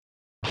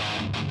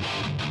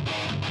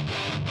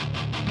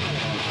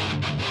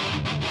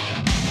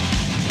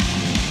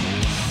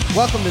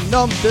Welcome to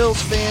Numb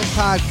Bills Fan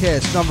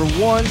Podcast, number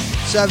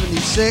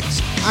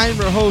 176. I'm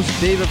your host,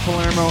 David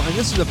Palermo, and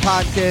this is a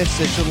podcast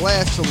that should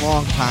last a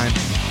long time.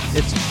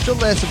 It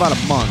should last about a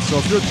month, so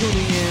if you're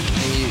tuning in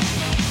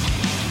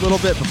a little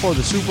bit before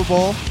the Super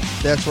Bowl,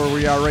 that's where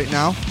we are right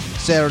now,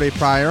 Saturday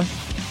prior,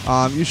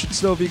 you should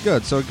still be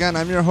good. So again,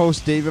 I'm your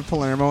host, David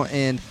Palermo,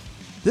 and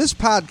this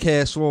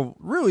podcast will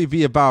really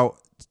be about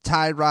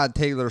Tyrod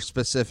Taylor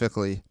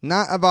specifically,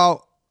 not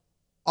about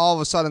all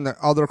of a sudden the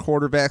other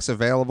quarterbacks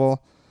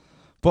available,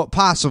 but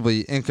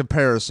possibly in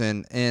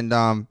comparison. And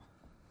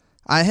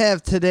I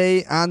have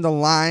today on the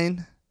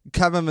line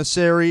Kevin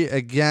Massare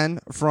again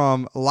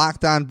from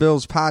Locked On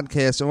Bills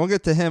podcast, and we'll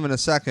get to him in a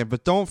second.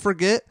 But don't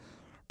forget,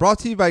 brought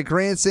to you by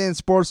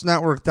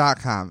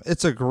GrandstandSportsNetwork.com.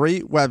 It's a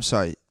great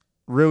website.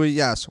 Really,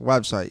 yes,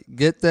 website.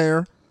 Get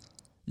there.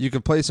 You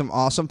can play some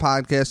awesome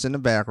podcasts in the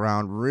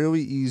background.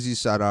 Really easy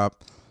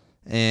setup.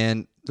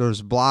 And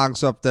there's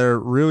blogs up there.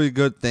 Really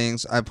good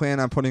things. I plan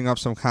on putting up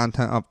some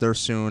content up there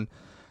soon.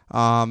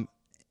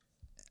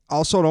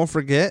 Also, don't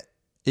forget,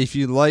 if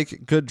you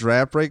like good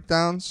draft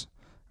breakdowns,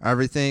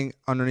 everything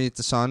underneath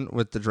the sun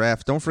with the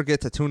draft, don't forget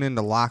to tune in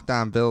to Locked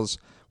On Bills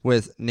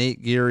with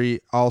Nate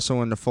Geary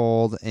also in the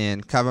fold,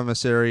 and Kevin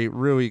Massare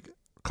really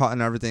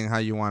cutting everything how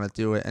you want to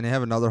do it. And they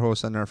have another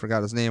host on there, I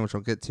forgot his name, which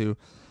we'll get to.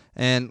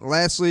 And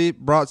lastly,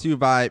 brought to you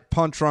by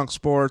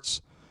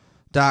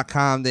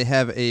PunchdrunkSports.com. They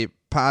have a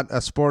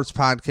sports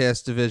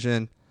podcast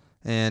division,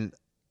 and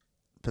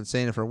been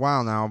saying it for a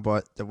while now,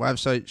 but the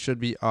website should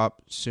be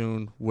up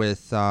soon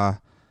with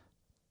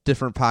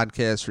different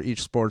podcasts for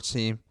each sports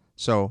team.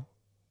 So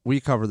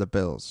we cover the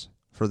Bills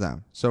for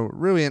them. So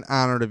really an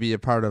honor to be a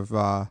part of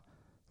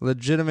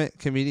legitimate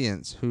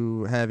comedians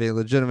who have a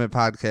legitimate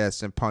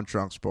podcast in Punch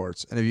Drunk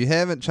Sports. And if you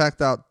haven't checked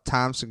out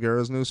Tom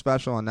Segura's new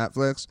special on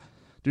Netflix,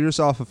 do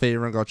yourself a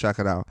favor and go check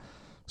it out.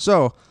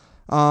 So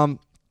that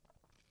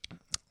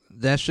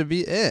should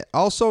be it.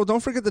 Also, don't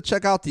forget to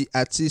check out the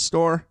Etsy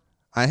store.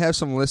 I have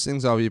some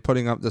listings I'll be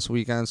putting up this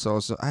weekend, so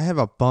I have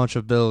a bunch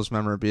of Bills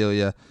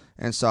memorabilia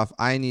and stuff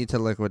I need to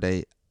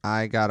liquidate.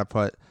 I got to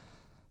put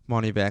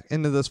money back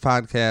into this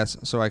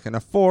podcast so I can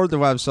afford the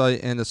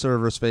website and the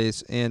server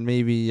space and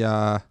maybe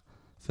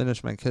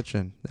finish my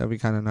kitchen. That would be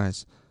kind of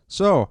nice.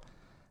 So,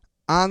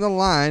 on the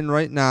line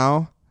right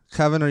now,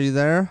 Kevin, are you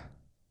there?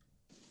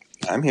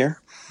 I'm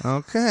here.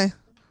 Okay.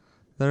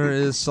 There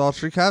is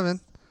Sultry Kevin.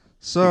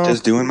 So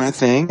just doing my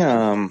thing.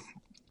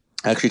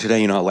 Actually,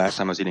 today, last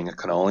time I was eating a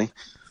cannoli.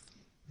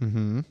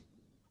 Mm-hmm.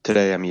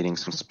 Today, I'm eating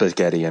some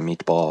spaghetti and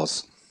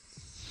meatballs.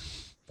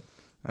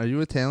 Are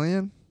you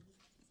Italian?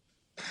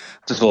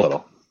 Just a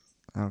little.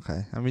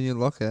 Okay. I mean, you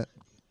look it.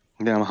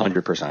 Yeah, I'm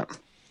 100%.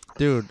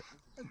 Dude,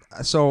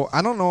 so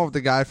I don't know if the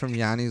guy from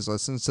Yanni's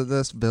listens to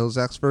this, Bills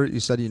expert. You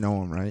said you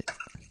know him, right?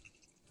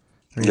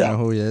 Or you know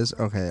who he is?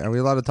 Okay. Are we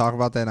allowed to talk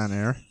about that on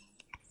air?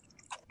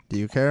 Do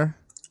you care?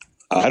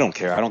 I don't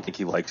care. I don't think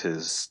he likes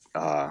his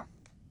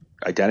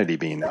identity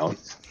being known.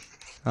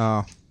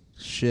 Oh,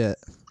 shit.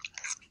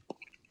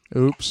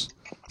 Oops.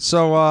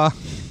 So,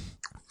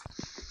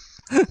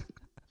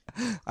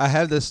 I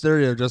have this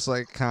theory of just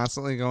like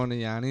constantly going to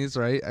Yanni's,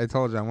 right? I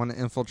told you I want to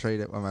infiltrate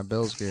it with my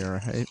Bills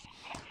gear, right?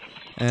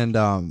 And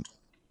I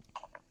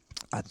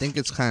think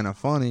it's kind of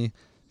funny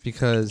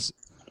because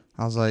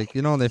I was like,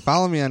 they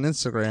follow me on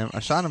Instagram. I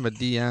shot him a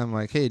DM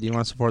like, hey, do you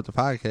want to support the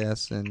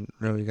podcast? And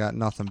really got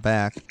nothing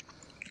back.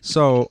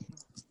 So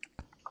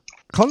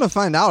come to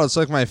find out, it's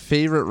like my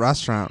favorite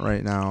restaurant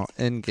right now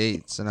in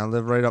Gates, and I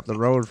live right up the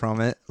road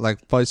from it,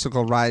 like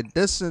bicycle ride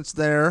distance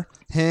there.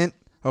 Hint,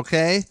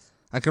 okay?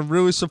 I can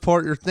really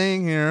support your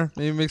thing here.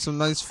 Maybe make some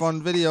nice,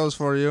 fun videos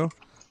for you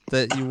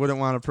that you wouldn't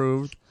want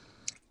approved.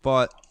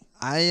 But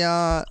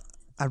I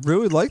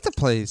really like the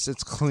place.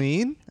 It's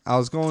clean. I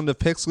was going to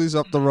Pixley's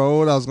up the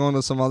road. I was going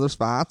to some other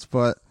spots,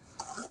 but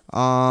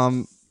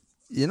I'm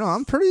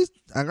pretty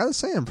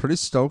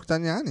stoked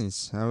on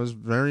Yanni's. I was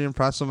very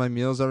impressed with my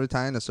meals every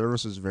time. The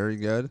service was very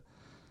good.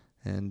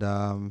 And,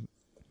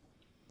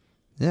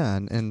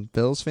 and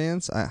Bills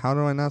fans, how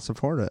do I not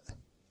support it?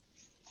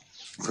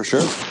 For sure.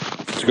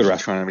 It's a good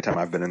restaurant every time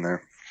I've been in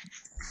there.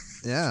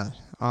 Yeah.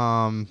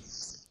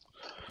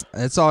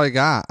 That's all I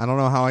got. I don't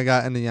know how I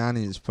got into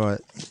Yanni's,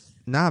 but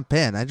not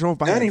bad. I drove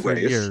by it for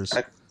years.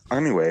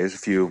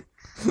 Anyways, it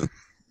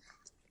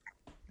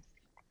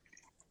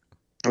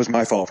was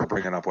my fault for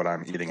bringing up what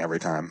I'm eating every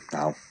time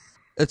now.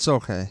 It's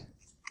okay.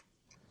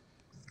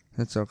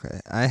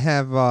 I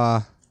have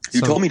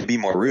you told me to be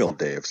more real,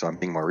 Dave, so I'm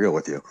being more real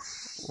with you.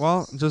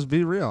 Well, just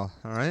be real,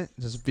 all right?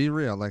 Just be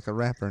real, like a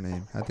rapper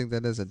name. I think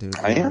that is a dude.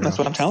 I am. Real. That's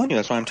what I'm telling you.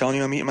 That's why I'm telling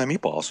you I'm eating my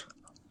meatballs.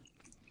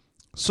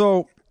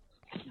 So,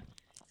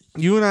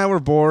 you and I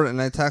were bored,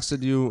 and I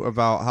texted you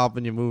about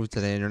helping you move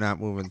today, and you're not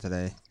moving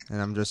today.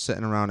 And I'm just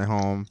sitting around at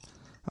home.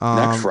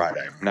 Next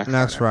Friday.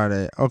 Next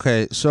Friday.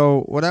 Okay, so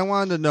what I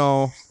wanted to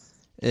know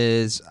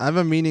is I've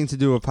been meaning to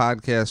do a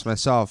podcast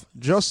myself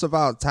just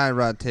about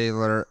Tyrod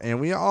Taylor, and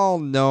we all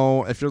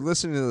know, if you're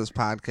listening to this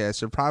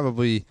podcast, you're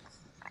probably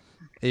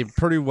a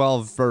pretty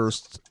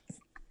well-versed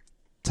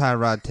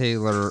Tyrod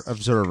Taylor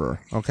observer,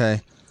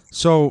 okay?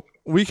 So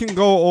we can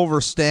go over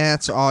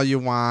stats all you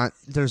want.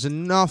 There's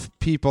enough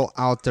people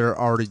out there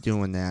already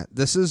doing that.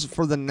 This is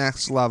for the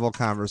next level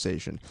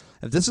conversation.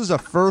 If this is the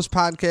first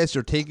podcast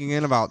you're taking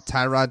in about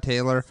Tyrod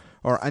Taylor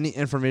or any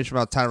information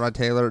about Tyrod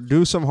Taylor,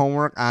 do some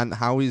homework on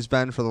how he's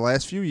been for the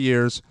last few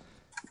years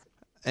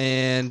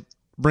and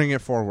bring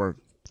it forward.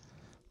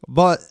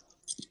 But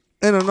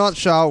in a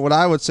nutshell, what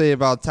I would say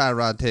about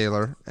Tyrod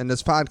Taylor, and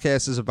this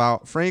podcast is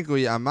about,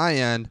 frankly, on my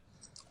end,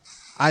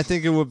 I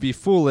think it would be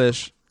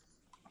foolish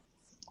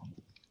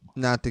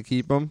not to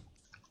keep him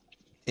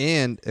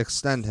and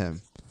extend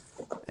him.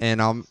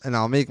 And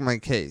I'll make my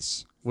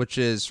case, which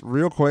is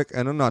real quick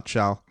in a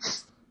nutshell.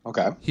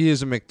 Okay. He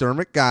is a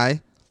McDermott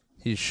guy.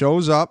 He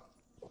shows up.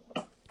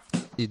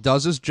 He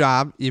does his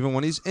job. Even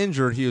when he's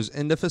injured, he was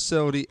in the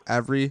facility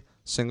every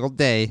single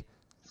day.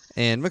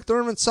 And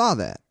McDermott saw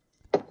that.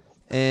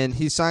 And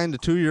he signed a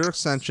 2-year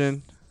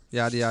extension,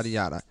 yada, yada,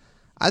 yada.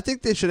 I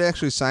think they should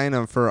actually sign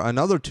him for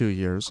another 2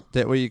 years.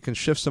 That way you can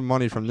shift some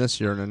money from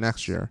this year to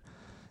next year,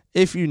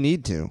 if you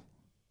need to.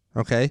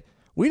 Okay?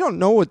 We don't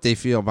know what they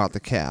feel about the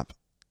cap.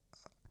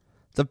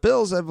 The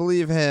Bills, I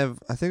believe, have,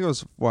 I think it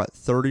was,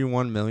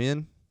 $31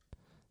 million?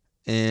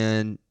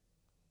 And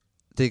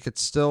they could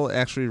still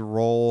actually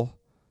roll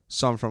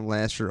some from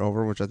last year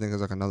over, which I think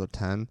is like another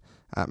 10.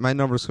 My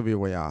numbers could be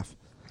way off.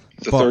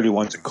 The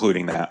 31's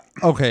including that.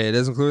 Okay, it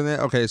is including that?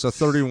 Okay, so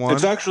 31.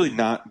 It's actually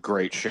not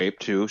great shape,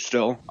 too,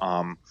 still.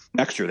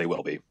 Next year they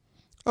will be.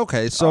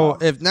 Okay, so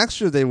if next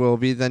year they will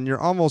be, then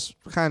you're almost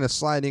kind of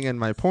sliding in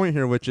my point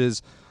here, which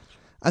is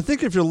I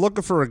think if you're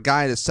looking for a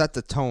guy to set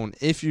the tone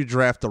if you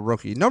draft a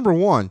rookie, number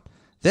one,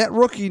 that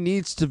rookie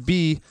needs to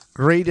be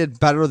graded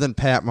better than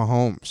Pat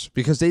Mahomes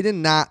because they did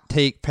not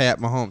take Pat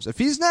Mahomes. If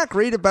he's not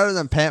graded better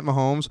than Pat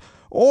Mahomes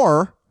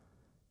or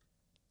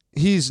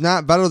he's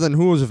not better than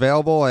who was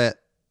available at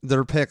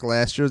their pick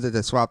last year that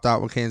they swapped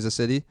out with Kansas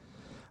City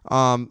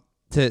to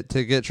get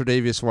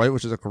Tre'Davious White,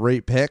 which is a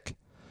great pick.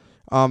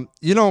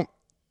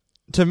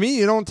 To me,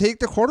 you don't take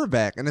the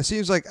quarterback. And it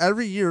seems like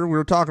every year, we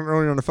were talking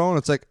earlier on the phone,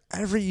 it's like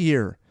every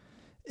year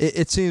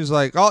it seems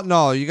like, oh,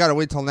 no, you got to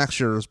wait till next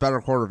year. There's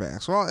better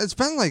quarterbacks. Well, it's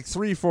been like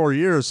 3-4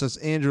 years since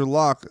Andrew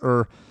Luck,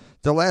 or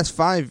the last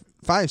five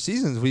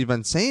seasons we've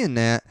been saying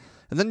that.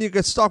 And then you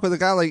get stuck with a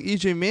guy like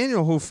E.J.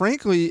 Manuel, who,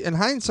 frankly, in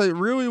hindsight,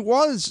 really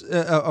was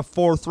a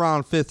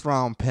 4th-round,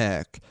 5th-round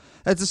pick.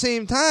 At the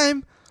same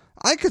time,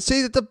 I could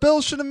say that the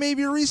Bills should have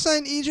maybe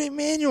re-signed E.J.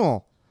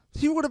 Manuel.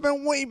 He would have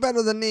been way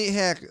better than Nate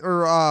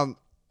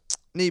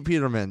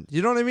Peterman.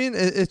 You know what I mean?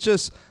 It's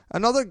just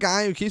another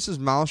guy who keeps his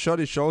mouth shut.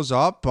 He shows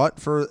up, but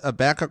for a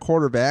backup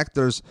quarterback,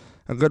 there's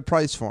a good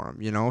price for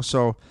him, you know?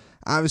 So,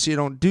 obviously, you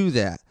don't do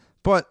that.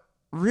 But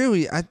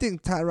really, I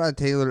think Tyrod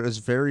Taylor is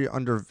very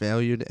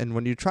undervalued, and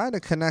when you try to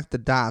connect the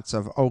dots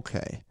of,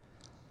 okay,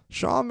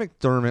 Sean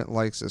McDermott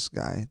likes this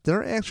guy.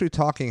 They're actually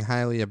talking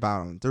highly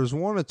about him. There's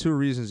 1 or 2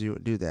 reasons you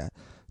would do that.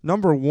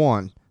 Number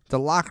 1, the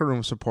locker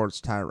room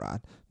supports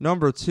Tyrod.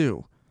 Number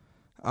 2,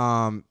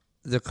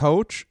 the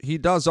coach, he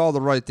does all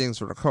the right things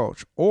for the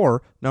coach.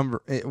 Or on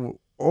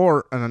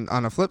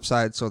the flip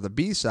side, so the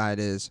B side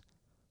is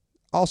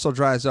also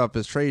dries up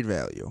his trade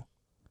value.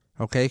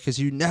 Okay, because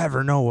you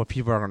never know what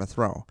people are going to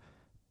throw.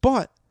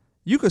 But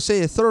you could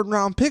say a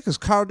 3rd-round pick is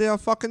Cardale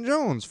fucking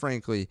Jones,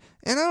 frankly.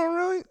 And I don't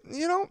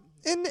really,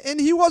 and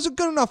he wasn't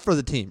good enough for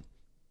the team.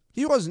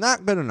 He was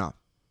not good enough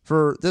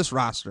for this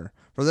roster,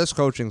 for this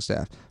coaching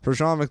staff, for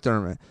Sean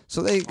McDermott.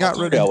 So they got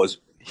rid of him.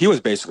 He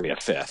was basically a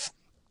 5th.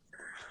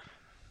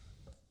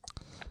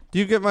 Do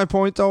you get my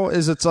point, though?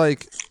 It's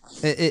like,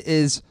 it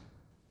is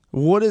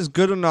what is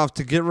good enough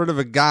to get rid of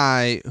a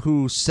guy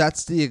who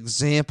sets the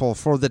example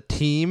for the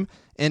team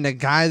and a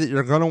guy that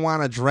you're going to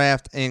want to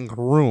draft and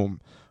groom?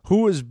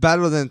 Who is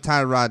better than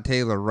Tyrod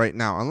Taylor right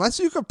now? Unless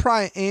you could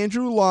pry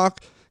Andrew Luck,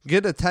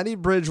 get a Teddy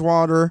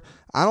Bridgewater.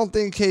 I don't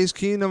think Case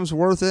Keenum's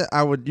worth it.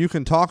 You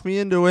can talk me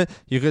into it.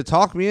 You could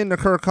talk me into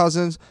Kirk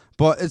Cousins,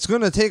 but it's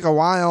going to take a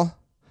while.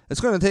 It's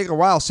going to take a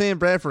while. Sam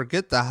Bradford,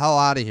 get the hell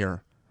out of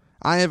here.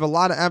 I have a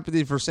lot of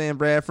empathy for Sam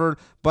Bradford,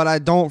 but I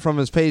don't from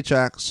his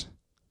paychecks.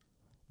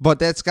 But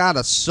that's got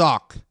to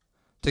suck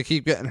to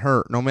keep getting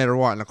hurt no matter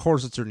what. And, of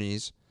course, it's your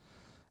knees.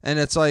 And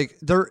it's like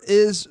there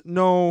is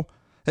no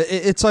 –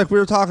 it's like we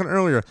were talking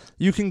earlier.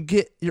 You can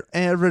get your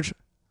average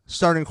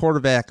starting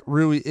quarterback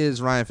really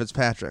is Ryan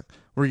Fitzpatrick,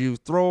 where you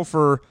throw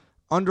for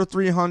under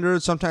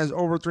 300, sometimes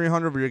over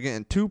 300, where you're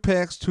getting 2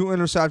 picks, 2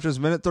 interceptions,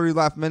 minute 30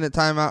 left, minute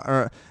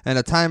timeout, and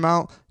a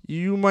timeout.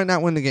 You might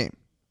not win the game.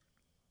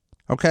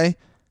 Okay?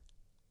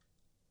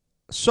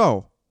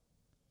 So,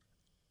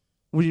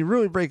 when you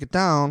really break it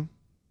down,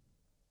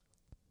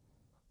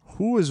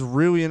 who is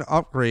really an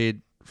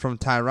upgrade from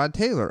Tyrod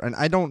Taylor? And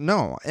I don't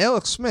know.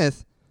 Alex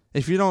Smith,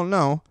 if you don't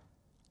know,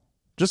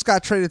 just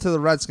got traded to the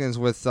Redskins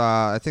with,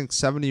 I think,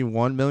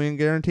 $71 million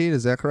guaranteed.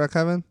 Is that correct,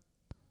 Kevin?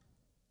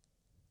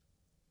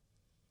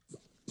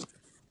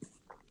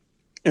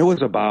 It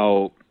was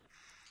about,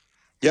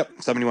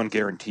 71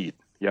 guaranteed.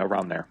 Yeah,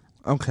 around there.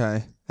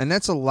 Okay. And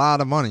that's a lot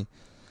of money.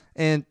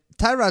 And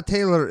Tyrod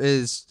Taylor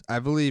is, I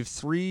believe,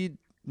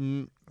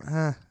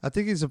 I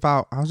think he's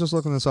about, I was just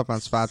looking this up on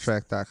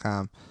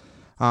SpotTrack.com.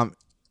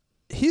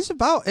 He's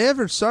about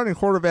average starting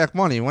quarterback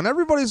money. When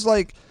everybody's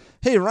like,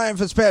 hey, Ryan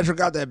Fitzpatrick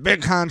got that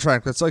big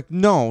contract, it's like,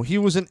 no, he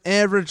was an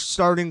average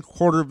starting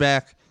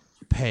quarterback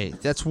pay.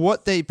 That's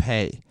what they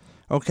pay.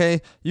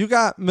 Okay? You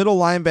got middle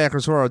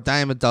linebackers who are a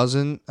dime a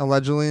dozen,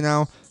 allegedly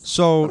now.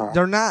 So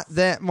they're not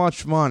that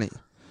much money.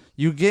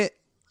 You get,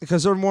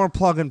 because they're more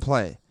plug and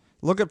play.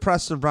 Look at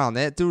Preston Brown.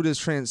 That dude is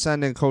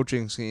transcending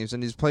coaching schemes,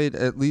 and he's played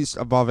at least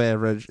above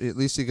average. At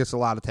least he gets a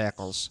lot of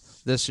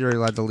tackles. This year he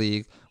led the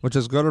league, which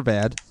is good or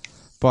bad.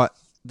 But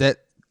that,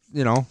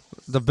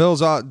 the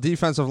Bills'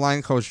 defensive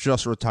line coach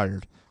just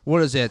retired. What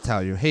does that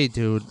tell you? Hey,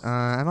 dude,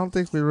 I don't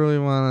think we really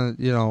want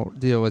to,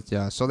 deal with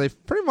you. So they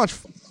pretty much,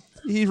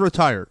 he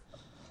retired.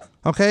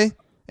 Okay?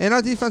 And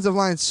our defensive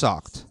line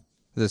sucked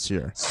this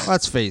year.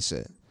 Let's face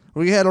it.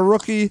 We had a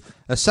rookie,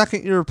 a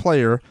second-year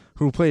player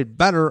who played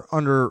better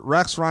under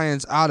Rex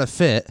Ryan's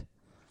out-of-fit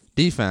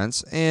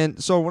defense.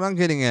 And so what I'm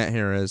getting at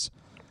here is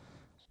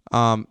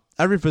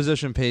every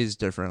position pays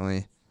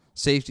differently.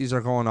 Safeties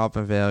are going up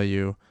in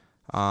value.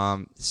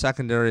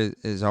 Secondary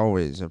is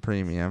always a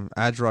premium.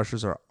 Edge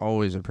rushers are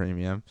always a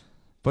premium.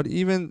 But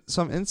even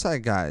some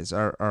inside guys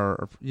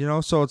are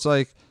so it's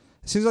like,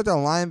 it seems like the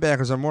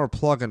linebackers are more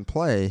plug and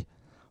play,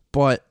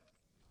 but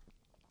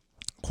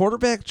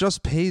quarterback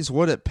just pays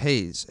what it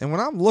pays. And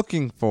what I'm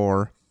looking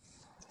for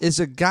is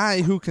a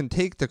guy who can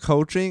take the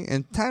coaching,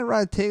 and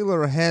Tyrod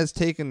Taylor has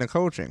taken the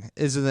coaching.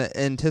 Is the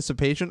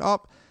anticipation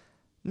up?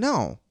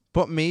 No.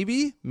 But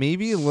maybe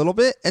a little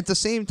bit. At the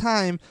same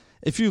time,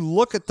 if you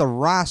look at the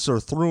roster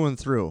through and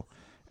through,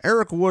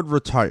 Eric Wood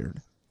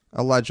retired.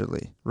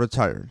 Allegedly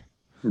retired.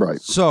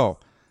 Right. So,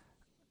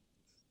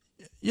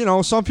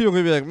 some people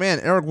could be like,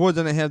 man, Eric Wood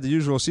didn't have the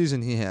usual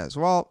season he has.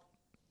 Well,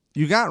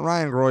 you got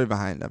Ryan Groy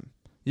behind him.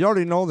 You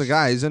already know the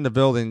guy. He's in the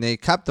building. They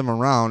kept him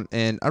around,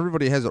 and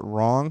everybody has it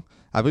wrong.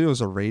 I believe it was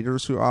the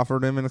Raiders who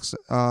offered him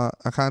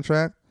a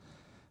contract.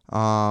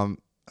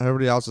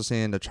 Everybody else is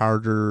saying the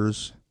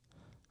Chargers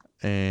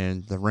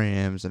and the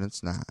Rams, and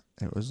it's not.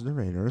 It was the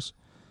Raiders.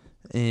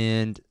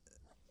 And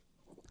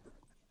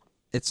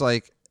it's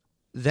like,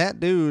 that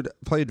dude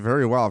played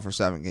very well for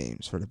 7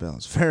 games for the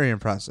Bills. Very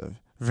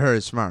impressive.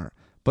 Very smart.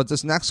 But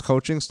this next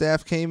coaching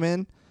staff came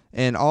in,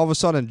 and all of a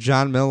sudden,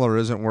 John Miller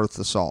isn't worth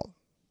the salt.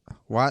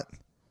 What?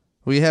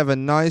 We have a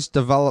nice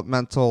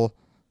developmental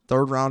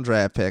third-round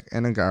draft pick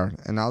and a guard,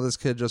 and now this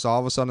kid just all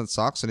of a sudden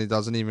sucks and he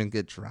doesn't even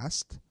get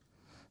dressed?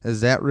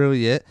 Is that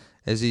really it?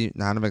 Is he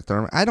not a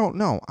McDermott? I don't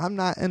know. I'm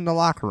not in the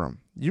locker room.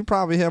 You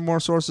probably have more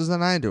sources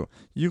than I do.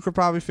 You could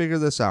probably figure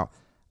this out.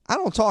 I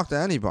don't talk to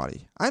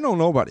anybody. I know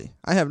nobody.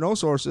 I have no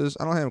sources.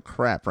 I don't have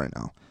crap right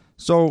now.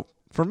 So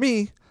for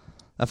me,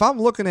 if I'm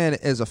looking at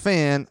it as a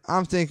fan,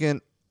 I'm thinking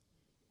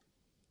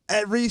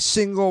every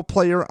single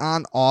player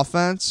on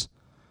offense,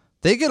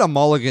 they get a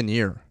mulligan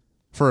year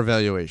for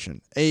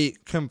evaluation. A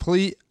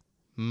complete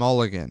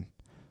mulligan.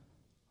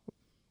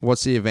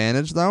 What's the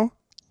advantage, though?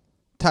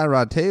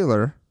 Tyrod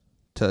Taylor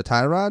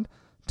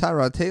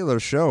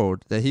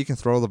showed that he can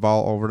throw the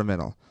ball over the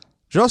middle.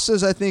 Just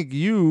as I think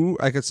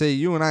I could say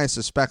you and I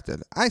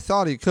suspected. I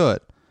thought he could.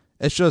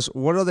 It's just,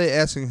 what are they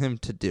asking him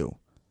to do?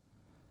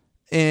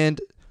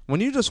 And when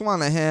you just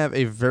want to have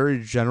a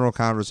very general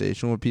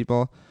conversation with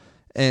people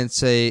and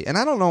say, and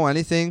I don't know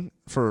anything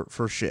for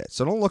shit,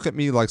 so don't look at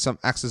me like some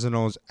X's and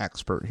O's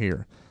expert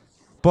here.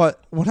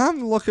 But what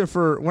I'm looking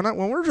for, when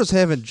we're just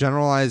having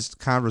generalized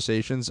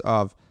conversations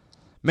of,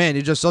 man,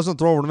 he just doesn't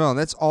throw over the middle, and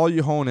that's all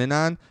you hone in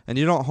on, and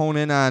you don't hone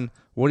in on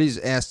what he's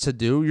asked to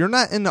do, you're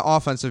not in the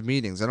offensive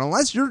meetings. And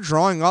unless you're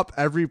drawing up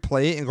every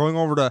play and going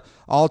over to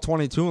all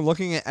 22 and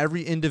looking at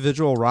every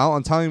individual route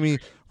and telling me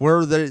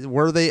where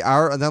they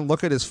are, and then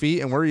look at his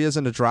feet and where he is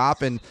in the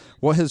drop and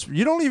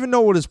you don't even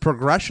know what his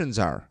progressions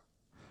are.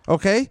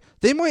 Okay?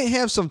 They might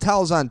have some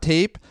tells on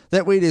tape.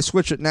 That way they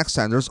switch it next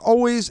time. There's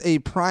always a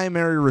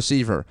primary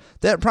receiver.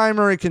 That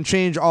primary can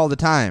change all the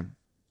time.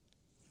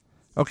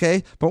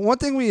 Okay? But one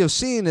thing we have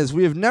seen is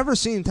we have never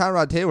seen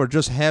Tyrod Taylor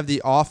just have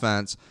the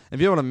offense and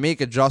be able to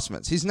make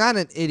adjustments. He's not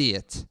an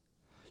idiot.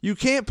 You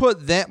can't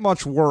put that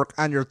much work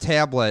on your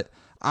tablet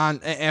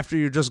after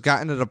you just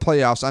got into the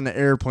playoffs on the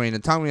airplane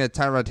and tell me that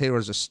Tyrod Taylor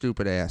is a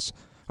stupid ass.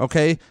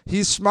 Okay?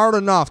 He's smart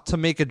enough to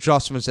make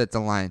adjustments at the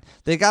line.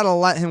 They got to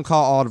let him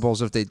call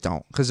audibles if they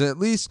don't. Because at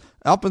least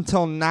up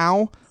until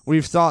now,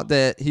 we've thought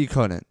that he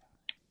couldn't.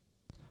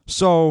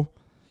 So,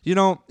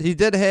 he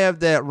did have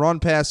that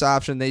run-pass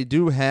option. They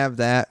do have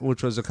that,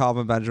 which was a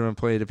Calvin Benjamin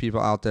play to people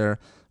out there,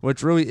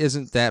 which really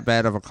isn't that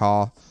bad of a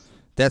call.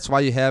 That's why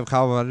you have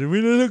Calvin Benjamin.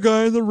 We need a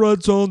guy in the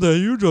red zone that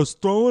you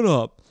just throw it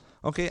up.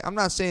 Okay, I'm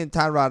not saying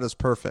Tyrod is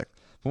perfect.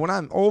 But what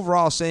I'm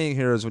overall saying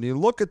here is when you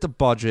look at the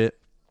budget,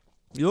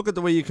 you look at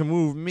the way you can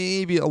move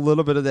maybe a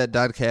little bit of that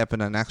dead cap in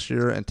the next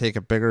year and take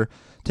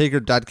your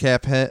dead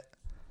cap hit.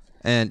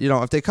 And,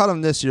 if they cut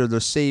him this year,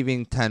 they're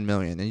saving $10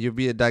 million. And you'd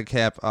be a dead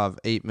cap of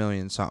 $8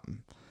 million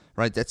something.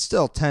 Right? That's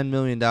still $10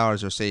 million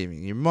they're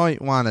saving. You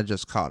might want to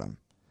just cut him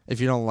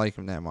if you don't like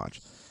him that much.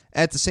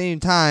 At the same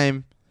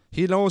time,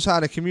 He knows how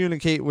to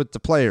communicate with the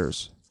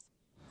players.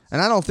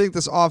 And I don't think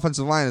this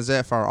offensive line is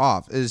that far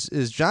off.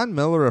 Is John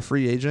Miller a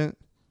free agent?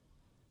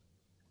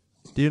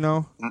 Do you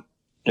know?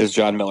 Is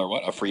John Miller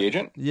what, a free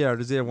agent? Yeah, or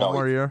does he have one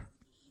more year?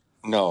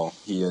 No,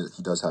 he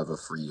does have a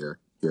free year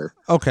here.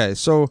 Okay,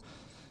 so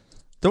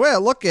the way I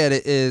look at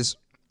it is,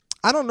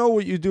 I don't know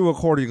what you do with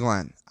Cordy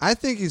Glenn. I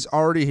think he's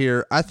already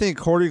here. I think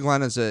Cordy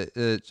Glenn is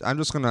I'm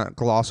just going to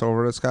gloss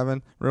over this,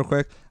 Kevin, real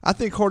quick. I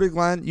think Cordy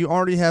Glenn, you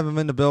already have him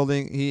in the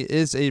building. He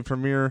is a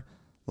premier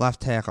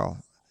left tackle.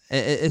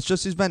 It's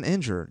just he's been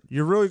injured.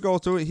 You really go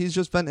through it, he's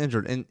just been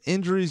injured. And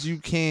injuries you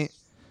can't,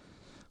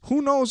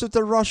 who knows if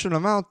they're rushing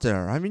him out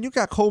there? I mean, you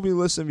got Kobe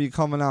Listenby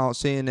coming out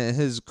saying that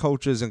his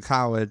coaches in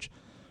college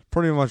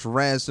pretty much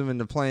razzed him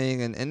into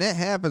playing, and that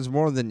happens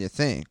more than you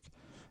think.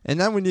 And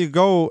then when you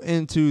go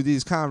into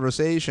these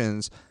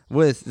conversations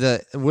with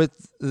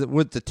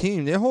the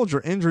team, they hold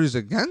your injuries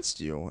against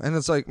you. And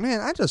it's like, man,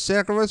 I just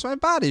sacrificed my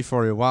body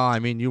for you. Well, I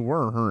mean, you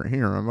were hurt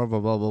here, blah, blah,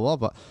 blah, blah, blah.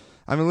 But,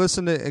 I mean,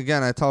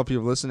 I tell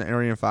people, listen to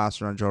Arian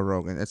Foster on Joe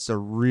Rogan. It's the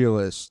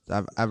realest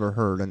I've ever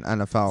heard an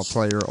NFL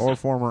player or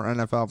former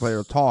NFL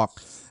player talk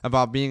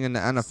about being in the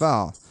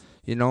NFL.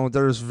 You know,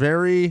 there's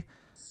very,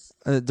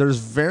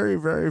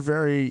 very,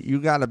 very, you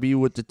got to be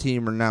with the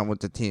team or not with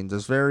the team.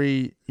 There's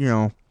very, you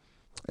know,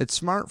 it's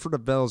smart for the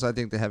Bills, I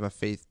think, to have a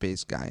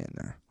faith-based guy in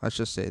there. Let's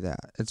just say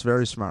that. It's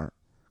very smart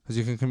because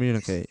you can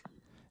communicate.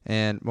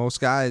 And most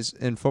guys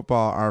in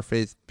football are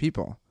faith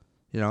people.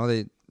 You know,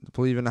 they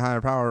believe in the higher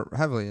power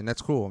heavily, and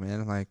that's cool,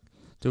 man. Like,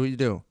 do what you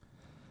do.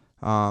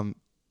 And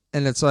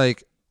it's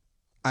like,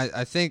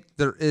 I think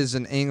there is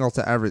an angle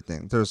to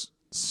everything. There's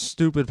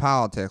stupid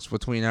politics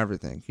between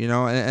everything, you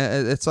know?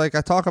 And it's like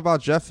I talk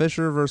about Jeff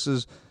Fisher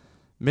versus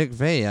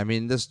McVay. I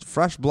mean, this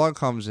fresh blood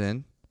comes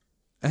in,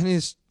 and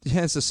he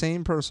has the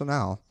same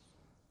personnel.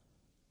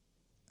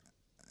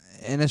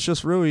 And it's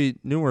just really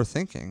newer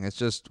thinking. It's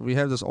just we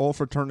have this old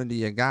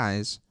fraternity of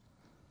guys.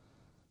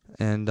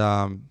 And,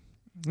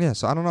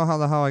 so I don't know how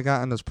the hell I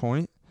got on this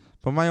point.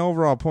 But my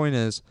overall point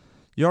is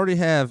you already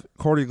have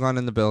Cordy Glenn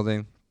in the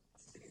building.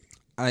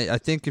 I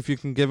think if you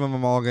can give him a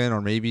mulligan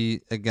or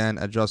maybe, again,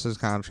 adjust his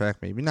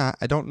contract, maybe not.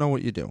 I don't know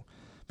what you do.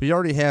 But you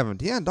already have him.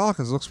 Deion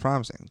Dawkins looks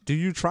promising. Do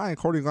you try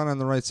Cordy Glenn on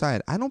the right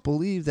side? I don't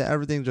believe that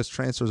everything just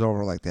transfers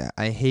over like that.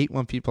 I hate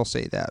when people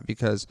say that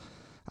because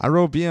I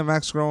rode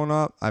BMX growing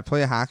up. I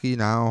play hockey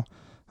now.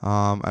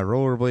 I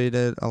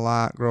rollerbladed a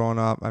lot growing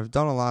up. I've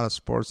done a lot of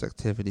sports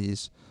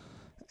activities.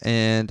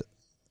 And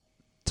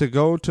to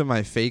go to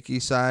my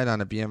fakie side on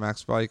a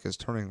BMX bike is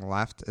turning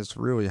left is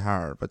really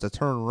hard. But to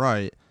turn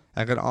right,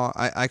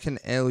 I can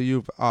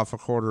alley-oop off a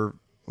quarter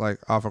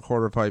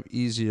pipe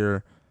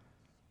easier.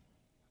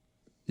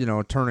 You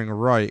know, turning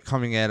right,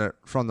 coming at it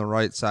from the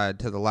right side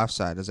to the left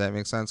side. Does that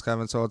make sense,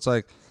 Kevin? So it's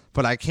like,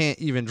 but I can't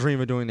even dream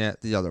of doing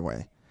that the other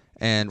way.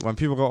 And when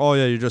people go, oh,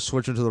 yeah, you're just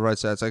switching to the right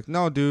side. It's like,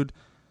 no, dude.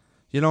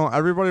 You know,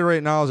 everybody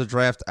right now is a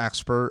draft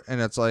expert. And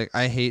it's like,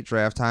 I hate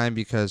draft time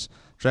because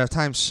draft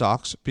time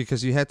sucks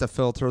because you have to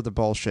filter the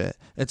bullshit.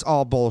 It's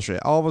all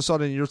bullshit. All of a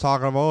sudden, you're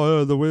talking about,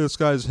 oh, the way this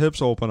guy's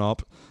hips open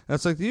up. And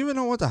it's like, do you even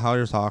know what the hell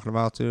you're talking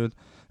about, dude?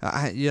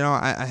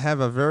 I have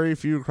a very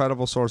few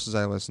credible sources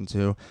I listen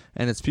to,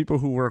 and it's people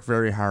who work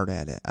very hard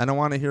at it. I don't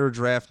want to hear a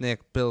draftnik,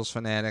 Bills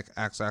fanatic,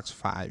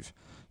 XX5.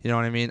 You know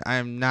what I mean? I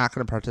am not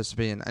going to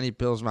participate in any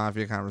Bills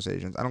Mafia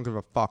conversations. I don't give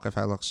a fuck if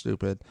I look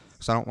stupid,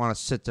 because I don't want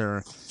to sit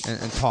there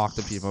and talk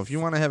to people. If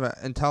you want to have an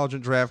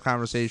intelligent draft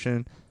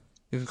conversation,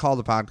 you can call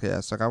the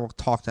podcast. Like, I will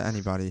talk to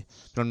anybody,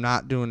 but I'm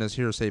not doing this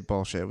hearsay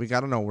bullshit. We got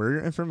to know where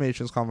your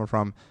information's coming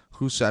from,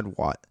 who said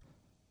what.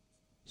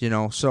 You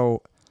know,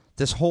 so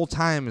this whole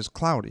time is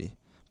cloudy,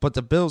 but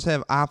the Bills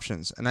have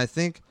options, and I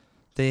think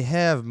they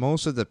have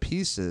most of the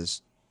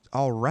pieces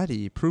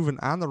already proven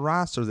on the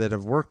roster that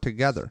have worked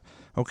together.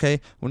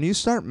 Okay, when you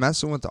start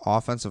messing with the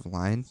offensive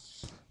line,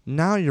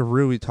 now you're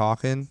really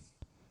talking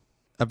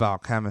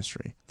about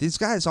chemistry. These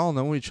guys all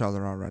know each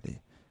other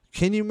already.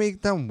 Can you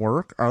make them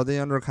work? Are they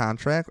under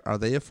contract? Are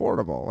they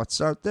affordable? Let's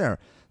start there.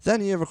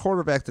 Then you have a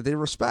quarterback that they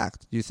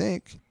respect, you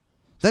think.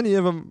 Then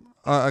you have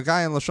a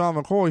guy in LaShawn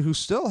McCoy who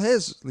still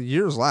has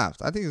years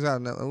left. I think he's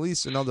got at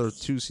least another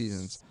 2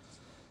 seasons.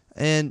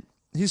 And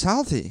he's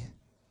healthy.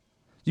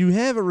 You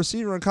have a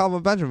receiver in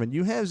Calvin Benjamin.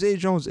 You have Zay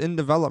Jones in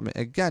development.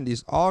 Again,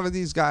 all of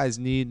these guys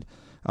need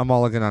a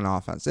mulligan on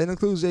offense. That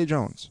includes Zay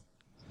Jones.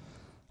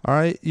 All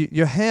right?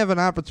 You have an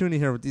opportunity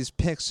here with these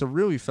picks to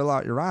really fill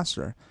out your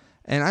roster.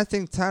 And I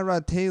think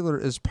Tyrod Taylor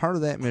is part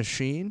of that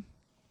machine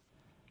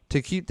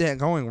to keep that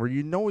going where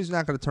you know he's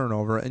not going to turn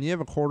over, and you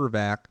have a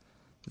quarterback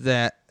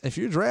that if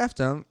you draft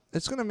him,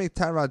 it's going to make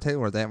Tyrod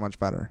Taylor that much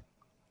better.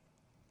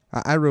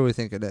 I really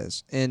think it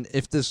is. And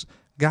if this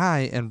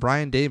guy and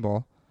Brian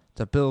Daboll,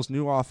 the Bills'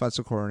 new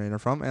offensive coordinator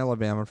from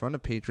Alabama, from the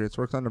Patriots,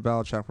 worked under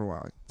Belichick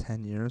for,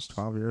 10 years,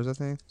 12 years, I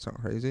think?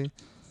 Something crazy.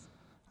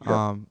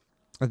 Yeah.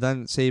 And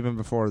then Saban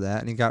before that,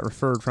 and he got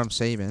referred from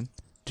Saban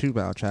to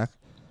Belichick.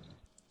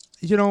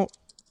 You know,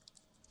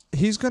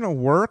 he's going to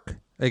work,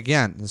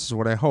 again, this is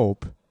what I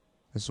hope,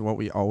 this is what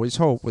we always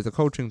hope with a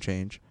coaching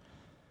change.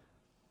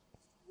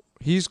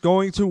 He's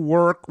going to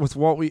work with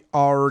what we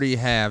already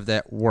have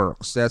that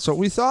works. That's what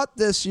we thought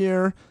this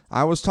year.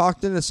 I was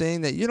talked into saying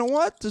that, you know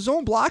what? The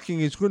zone blocking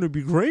is going to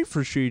be great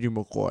for Shady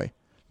McCoy.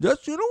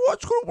 That's, you know what?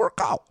 It's going to work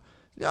out.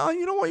 Now,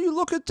 you know what? You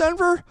look at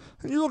Denver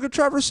and you look at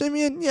Trevor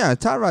Siemian. Yeah,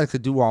 Tyrod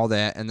could do all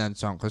that and then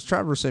some because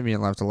Trevor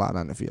Siemian left a lot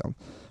on the field.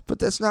 But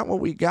that's not what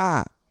we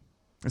got.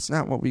 It's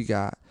not what we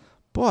got.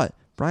 But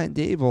Brian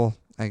Daboll,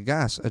 I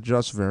guess,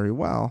 adjusts very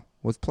well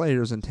with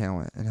players and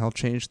talent, and he'll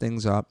change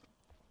things up.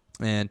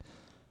 And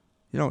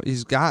you know,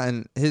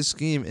 his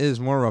scheme is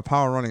more of a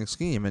power running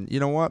scheme. And you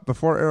know what?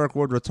 Before Eric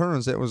Wood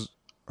retires,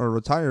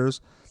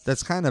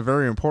 that's kind of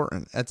very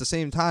important. At the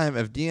same time,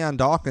 if Deion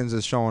Dawkins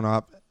is showing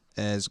up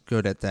as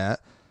good at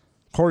that,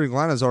 Cordy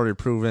Glenn has already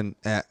proven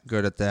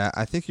good at that.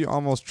 I think you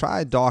almost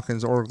try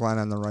Dawkins or Glenn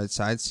on the right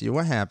side, see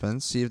what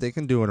happens, see if they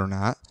can do it or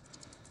not.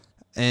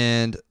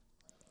 And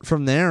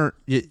from there,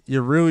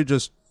 you really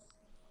just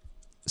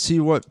see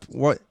what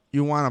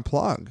you want to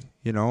plug,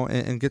 you know,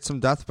 and get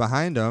some depth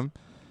behind them.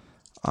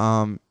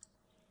 I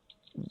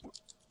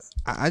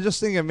just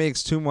think it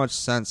makes too much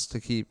sense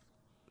to keep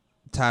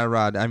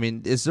Tyrod. I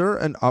mean, is there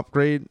an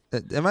upgrade?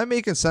 Am I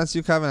making sense to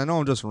you, Kevin? I know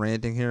I'm just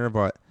ranting here,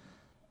 but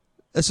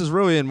this is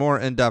really a more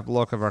in-depth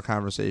look of our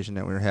conversation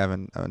that we were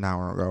having an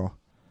hour ago.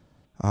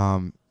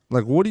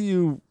 Like, what do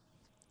you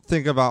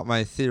think about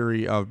my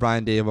theory of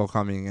Brian Daboll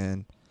coming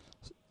in,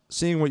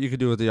 seeing what you could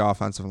do with the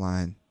offensive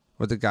line,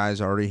 with the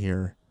guys already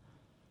here,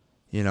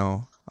 you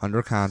know,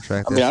 under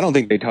contract? I mean, I don't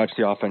think they touch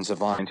the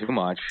offensive line too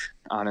much.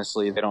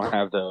 Honestly, they don't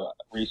have the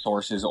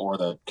resources or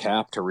the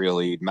cap to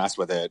really mess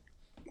with it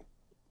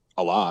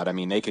a lot. I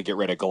mean, they could get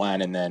rid of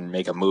Glenn and then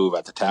make a move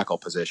at the tackle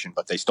position,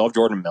 but they still have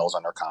Jordan Mills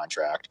under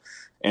contract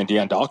and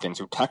Deion Dawkins,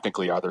 who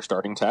technically are their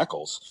starting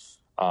tackles,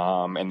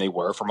 and they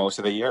were for most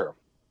of the year.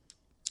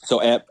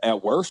 So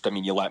at worst, I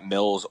mean, you let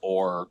Mills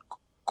or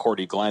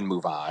Cordy Glenn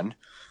move on.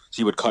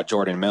 So you would cut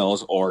Jordan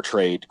Mills or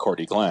trade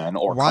Cordy Glenn.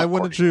 Or why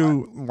wouldn't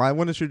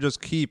you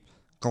just keep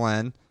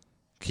Glenn,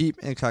 keep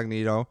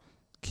Incognito,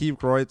 keep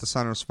Groy at the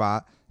center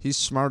spot? He's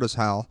smart as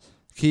hell.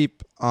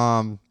 Keep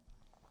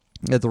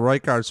at the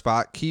right guard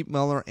spot, keep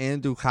Miller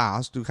and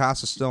Dukas.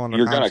 Dukas is still under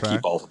contract. You're going to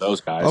keep both of those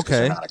guys because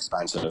they're not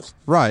expensive.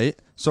 Right.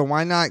 So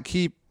why not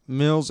keep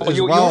Mills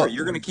as well?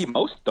 You're going to keep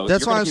most of those.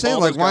 That's what I'm saying.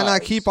 Like, why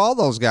not keep all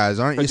those guys?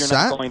 Aren't you set? You're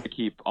not going to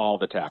keep all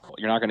the tackle.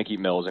 You're not going to keep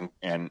Mills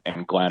and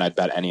Glenn, I'd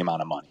bet, any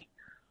amount of money.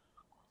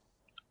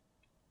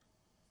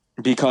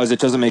 Because it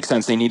doesn't make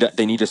sense. They need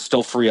to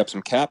still free up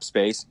some cap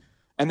space.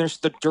 And there's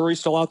the jury's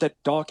still out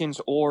that Dawkins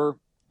or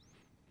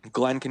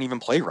Glenn can even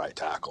play right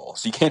tackle.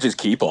 So you can't just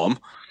keep them.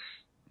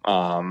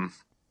 You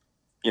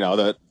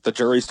know, the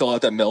jury's still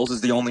out that Mills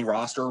is the only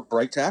roster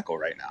right tackle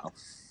right now.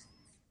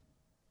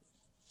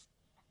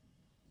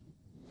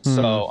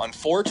 So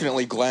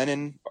unfortunately,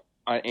 Glenn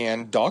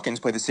and Dawkins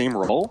play the same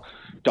role.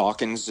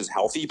 Dawkins is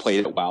healthy,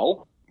 played it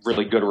well,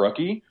 really good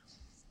rookie.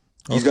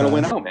 He's going to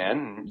win out,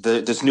 man.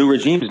 This new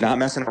regime is not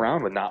messing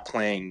around with not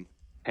paying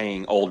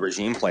old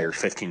regime players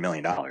 $15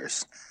 million. I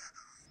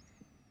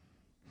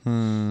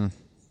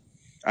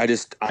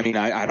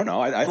don't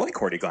know. I like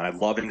Cordy Glenn. I'd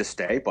love him to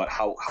stay, but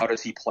how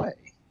does he play?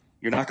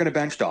 You're not going to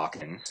bench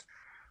Dawkins.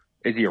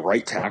 Is he a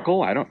right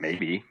tackle?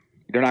 Maybe.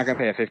 They're not going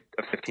to pay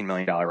a $15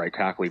 million right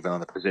tackle, even though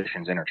the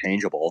position's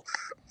interchangeable.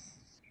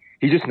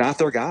 He's just not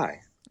their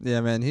guy.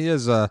 Yeah, man. He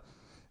is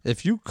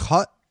if you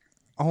cut,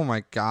 oh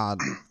my God.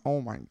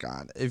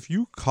 If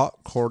you cut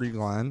Cordy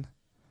Glenn,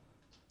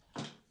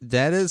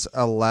 that is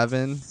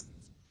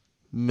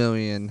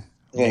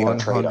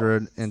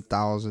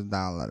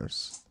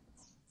 $11,100,000.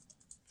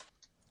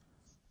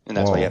 And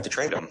that's why you have to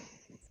trade him.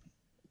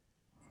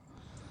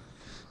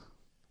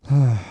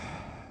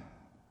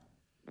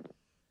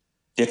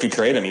 If you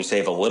trade him, you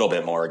save a little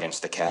bit more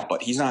against the cap,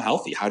 but he's not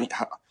healthy.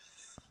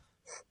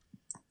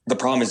 The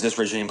problem is this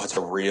regime puts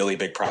a really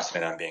big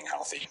precedent on being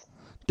healthy.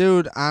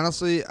 Dude,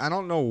 honestly, I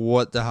don't know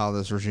what the hell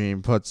this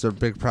regime puts a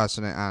big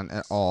precedent on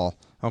at all,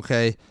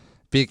 okay?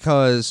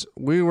 Because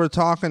we were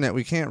talking that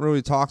we can't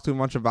really talk too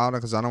much about it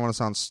because I don't want to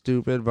sound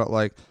stupid, but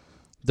like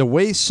the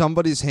way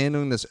somebody's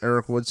handling this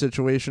Eric Wood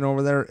situation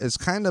over there is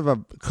kind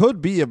of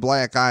could be a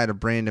black eye to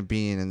Brandon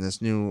Beane in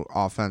this new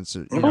offense.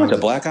 It's a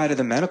black eye to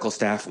the medical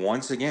staff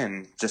once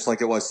again, just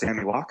like it was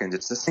Sammy Watkins.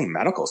 It's the same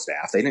medical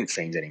staff. They didn't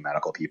change any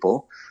medical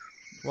people.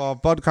 Well,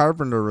 Bud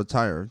Carpenter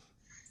retired.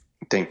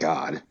 Thank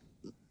God.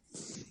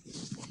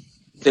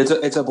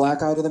 It's a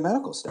black eye to the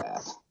medical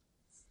staff.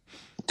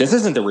 This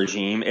isn't the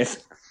regime.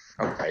 If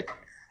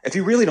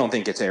you really don't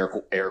think it's Eric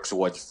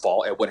Wood's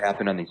fault at what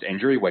happened on this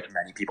injury, which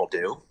many people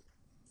do,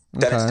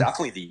 then it's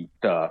definitely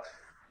the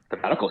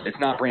medical. It's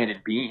not Brandon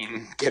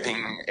Beane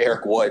giving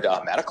Eric Wood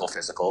medical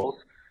physicals.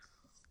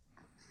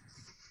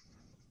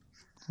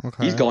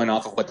 Okay. He's going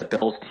off of what the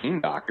Bills team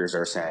doctors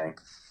are saying.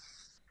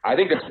 I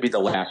think this would be the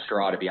last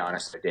straw, to be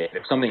honest with Dave.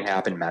 If something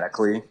happened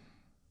medically,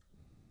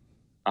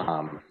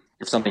 I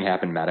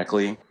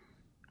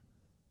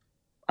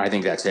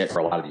think that's it for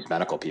a lot of these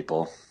medical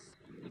people.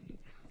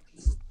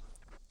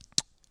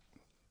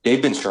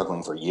 They've been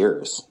struggling for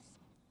years.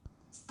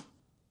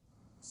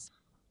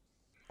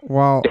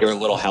 Well, they were a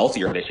little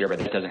healthier this year, but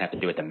that doesn't have to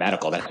do with the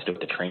medical. That has to do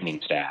with the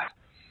training staff.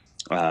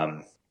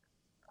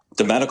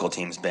 The medical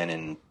team's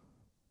been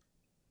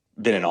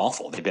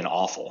awful. They've been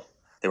awful.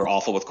 They were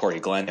awful with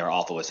Cordy Glenn. They were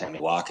awful with Sammy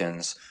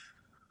Watkins.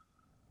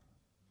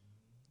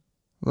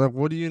 Like,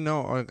 what do you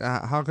know?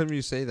 How come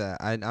you say that?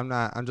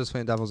 I'm just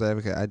playing devil's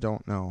advocate. I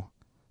don't know.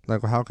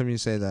 Like, how come you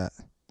say that?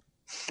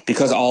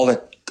 Because all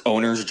the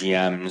owners,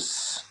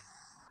 GMs,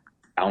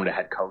 down to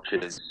head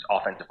coaches,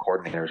 offensive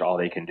coordinators, all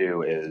they can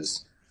do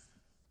is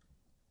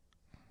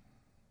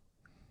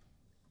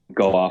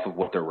go off of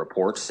what their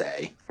reports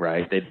say,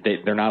 right?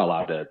 They're not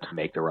allowed to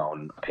make their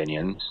own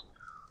opinions.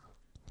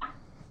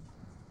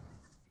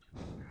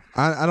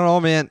 I don't know,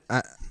 man.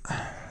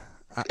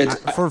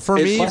 For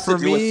me,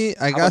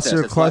 I guess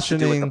you're questioning. It's less to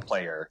do with the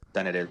player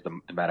than it is the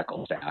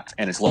medical staff,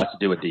 and it's less to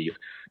do with the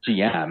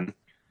GM. It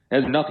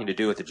has nothing to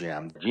do with the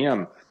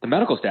GM. The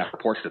medical staff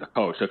reports to the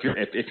coach. So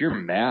if you're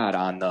mad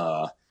on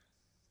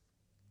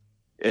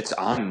it's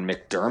on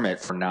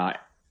McDermott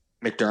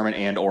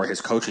and or his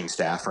coaching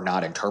staff for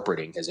not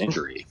interpreting his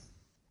injury,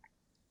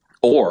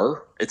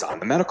 or it's on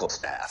the medical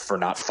staff for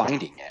not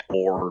finding it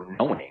or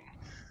knowing.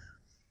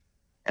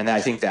 And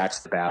I think that's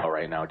the battle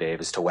right now,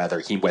 Dave, as to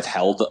whether he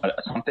withheld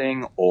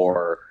something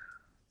or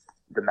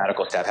the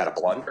medical staff had a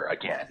blunder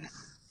again.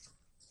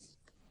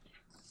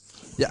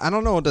 Yeah, I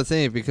don't know what to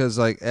think because,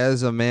 like,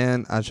 as a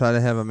man, I try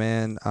to have a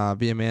man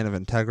be a man of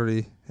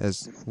integrity,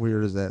 as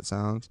weird as that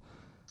sounds.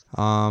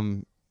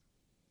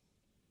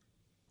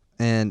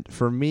 And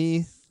for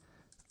me,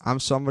 I'm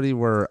somebody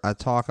where I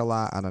talk a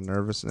lot out of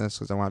nervousness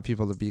because I want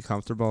people to be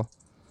comfortable.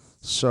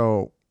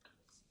 So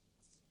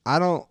I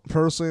don't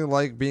personally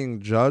like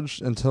being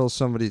judged until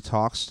somebody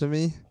talks to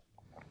me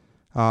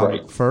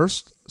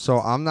first. So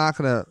I'm not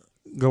going to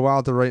go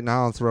out there right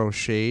now and throw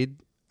shade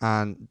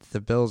on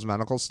the Bills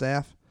medical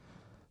staff.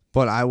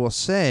 But I will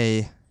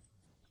say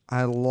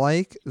I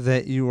like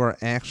that you are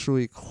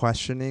actually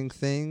questioning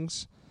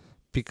things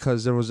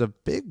because there was a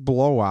big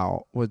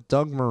blowout with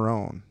Doug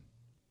Marrone,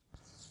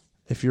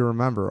 if you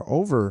remember,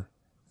 over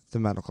the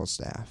medical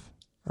staff.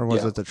 Or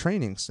was it the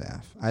training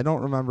staff? I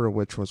don't remember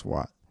which was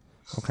what.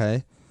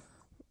 Okay?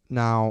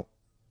 Now,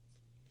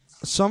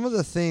 some of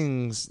the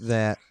things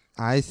that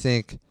I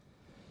think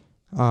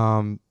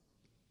the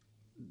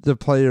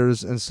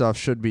players and stuff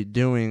should be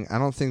doing, I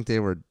don't think they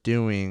were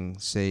doing,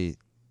 say,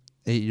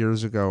 8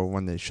 years ago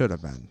when they should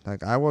have been.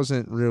 Like, I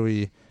wasn't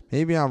really,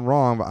 maybe I'm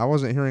wrong, but I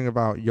wasn't hearing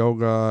about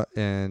yoga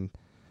and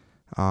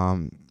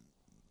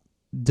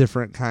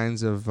different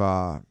kinds of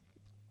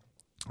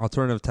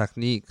alternative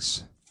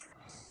techniques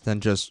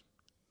than just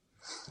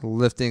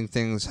lifting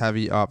things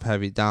heavy up,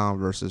 heavy down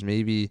versus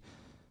maybe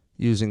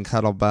using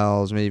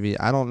kettlebells. Maybe,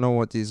 I don't know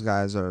what these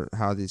guys are,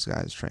 how these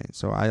guys train.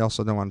 So I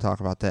also don't want to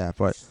talk about that.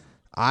 But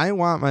I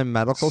want my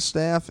medical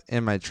staff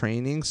and my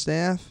training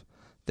staff,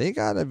 they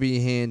got to be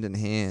hand in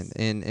hand.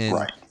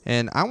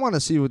 And I want to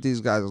see what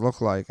these guys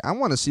look like. I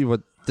want to see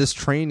what this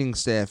training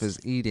staff is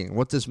eating,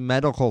 what this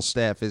medical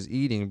staff is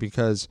eating,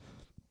 because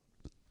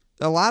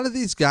a lot of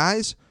these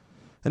guys,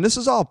 and this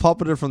is all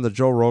puppeted from the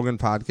Joe Rogan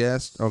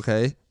podcast,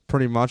 okay,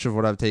 pretty much of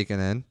what I've taken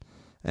in.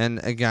 And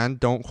again,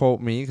 don't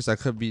quote me because I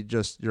could be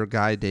just your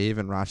guy Dave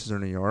in Rochester,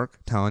 New York,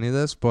 telling you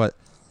this. But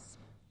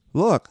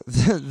look,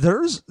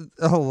 there's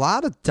a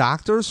lot of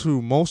doctors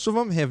who most of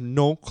them have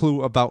no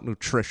clue about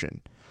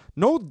nutrition.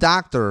 No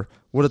doctor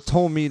would have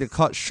told me to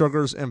cut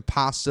sugars and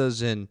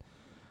pastas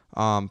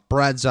and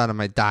breads out of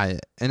my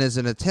diet. And as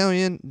an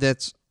Italian,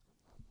 that's,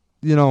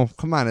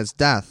 come on, it's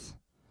death.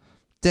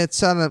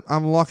 That's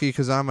I'm lucky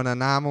because I'm an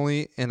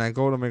anomaly and I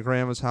go to my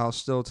grandma's house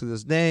still to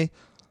this day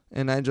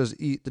and I just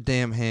eat the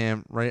damn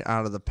ham right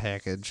out of the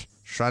package.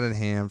 Shredded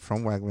ham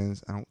from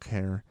Wegmans. I don't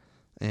care.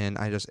 And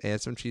I just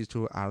add some cheese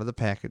to it out of the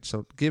package.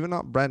 So giving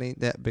up bread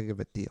ain't that big of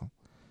a deal.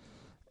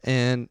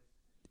 And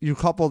you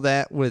couple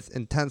that with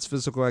intense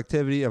physical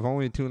activity of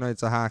only 2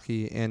 nights of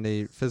hockey and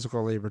a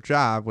physical labor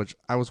job, which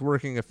I was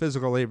working a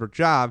physical labor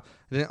job.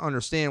 I didn't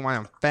understand why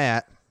I'm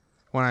fat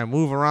when I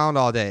move around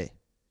all day.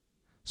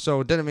 So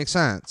it didn't make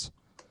sense.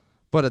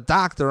 But a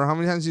doctor, how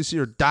many times do you see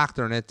your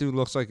doctor and that dude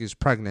looks like he's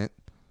pregnant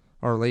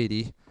or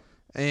lady?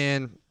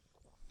 And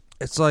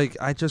it's like,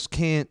 I just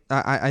can't,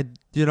 I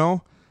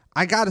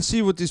got to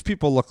see what these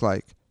people look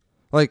like.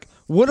 Like,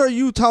 what are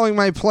you telling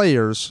my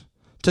players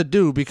to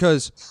do?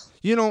 Because,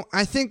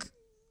 I think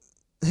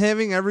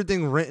having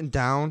everything written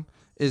down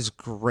is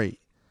great.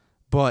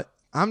 But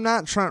I'm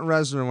not Trent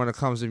Reznor when it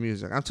comes to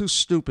music. I'm too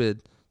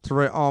stupid to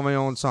write all my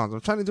own songs.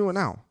 I'm trying to do it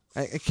now.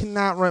 I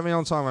cannot write my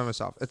own song by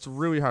myself. It's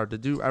really hard to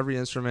do every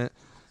instrument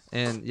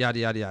and yada,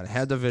 yada, yada.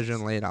 Have the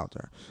vision laid out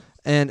there.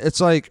 And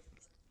it's like,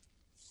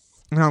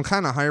 I'm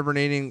kind of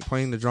hibernating,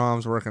 playing the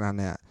drums, working on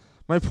that.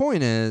 My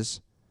point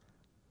is,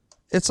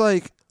 it's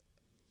like,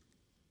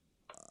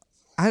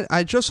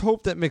 I just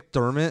hope that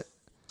McDermott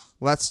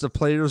lets the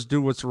players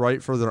do what's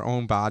right for their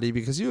own body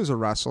because he was a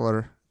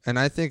wrestler. And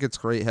I think it's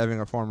great having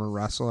a former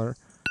wrestler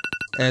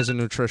as a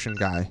nutrition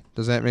guy.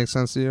 Does that make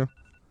sense to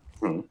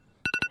you?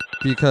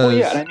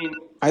 Because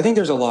I think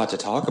there's a lot to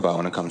talk about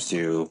when it comes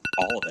to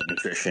all of it,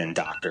 nutrition,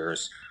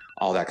 doctors,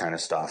 all that kind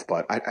of stuff.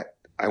 But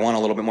I want a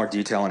little bit more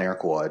detail on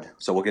Eric Wood,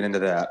 so we'll get into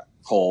that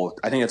whole.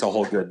 I think it's a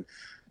whole good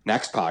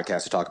next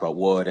podcast to talk about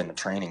Wood and the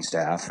training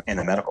staff and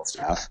the medical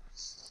staff.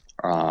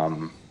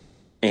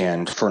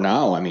 And for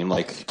now, I mean,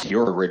 like, to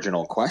your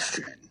original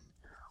question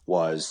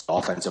was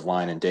offensive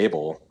line and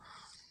Daboll.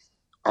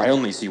 I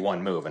only see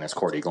one move, and it's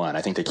Cordy Glenn.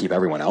 I think they keep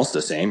everyone else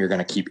the same. You're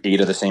going to keep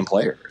 8 of the same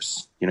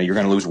players. You know, you're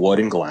going to lose Wood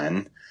and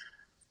Glenn,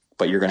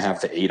 but you're going to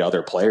have the 8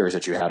 other players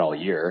that you had all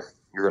year.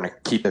 You're going to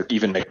keep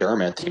even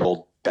McDermott, the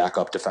old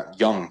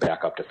young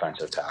backup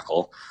defensive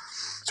tackle.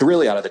 So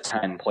really, out of the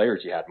 10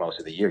 players you had most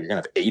of the year, you're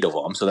going to have 8 of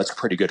them. So that's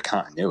pretty good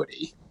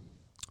continuity.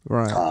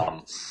 Right.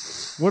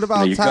 What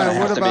about you're going to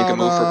have to make a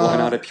move for Glenn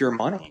out of pure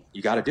money.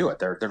 You got to do it.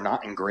 They're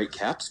not in great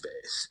cap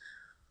space.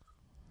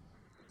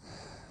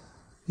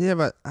 Yeah,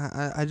 but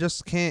I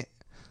just can't.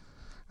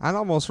 I'd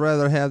almost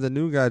rather have the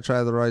new guy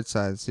try the right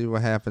side, see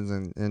what happens,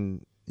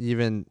 and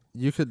even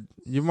you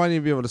might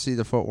even be able to see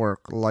the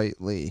footwork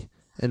lightly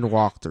in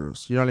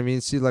walkthroughs. You know what I mean?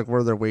 See like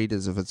where their weight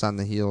is, if it's on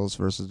the heels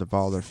versus the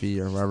ball of their feet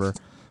or whatever.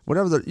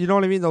 You know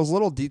what I mean? Those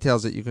little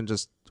details that you can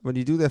just, when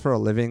you do that for a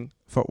living,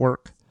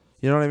 footwork.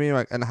 You know what I mean?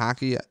 Like in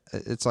hockey,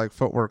 it's like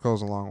footwork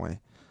goes a long way.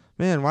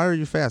 Man, why are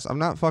you fast? I'm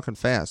not fucking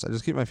fast. I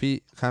just keep my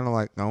feet kind of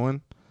like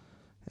going.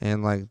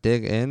 And, like,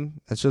 dig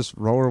in. It's just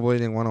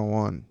rollerblading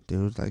 101,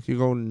 dude. Like, you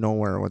go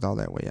nowhere with all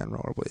that weight on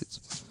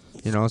rollerblades.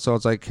 You know, so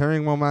it's like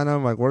carrying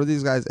momentum. Like, what are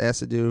these guys asked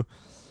to do?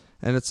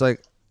 And it's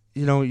like,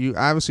 you know, you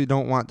obviously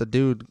don't want the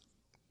dude.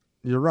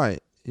 You're right.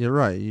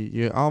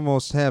 You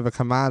almost have a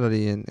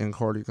commodity in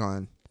Cordy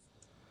Glenn.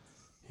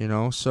 You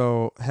know,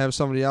 so have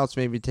somebody else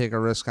maybe take a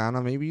risk on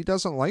him. Maybe he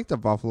doesn't like the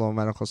Buffalo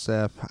medical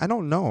staff. I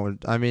don't know.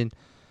 I mean,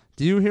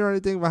 do you hear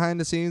anything behind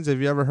the scenes?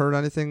 Have you ever heard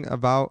anything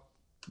about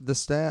the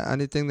stat?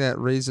 Anything that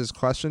raises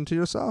question to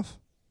yourself?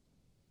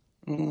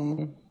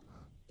 That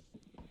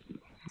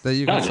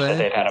you can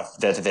say?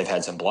 That they've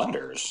had some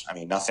blunders. I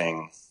mean,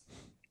 nothing.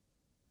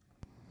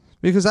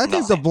 Because I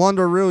think the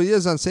blunder really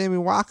is on Sammy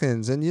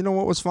Watkins. And you know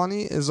what was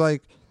funny? Is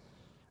like,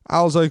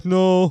 I was like,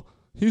 no,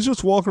 he's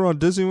just walking around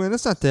Disneyland.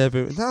 It's not that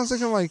big. And I was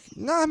thinking like,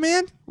 nah,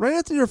 man. Right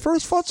after your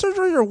first foot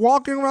surgery, you're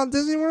walking around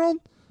Disney World?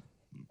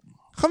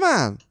 Come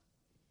on.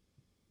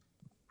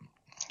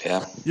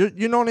 Yeah.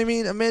 You know what I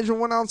mean? Imagine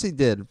what else he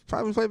did.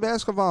 Probably play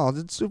basketball.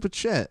 Did stupid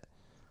shit.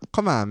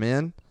 Come on,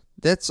 man.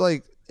 That's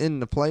like in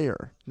the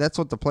player. That's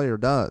what the player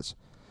does.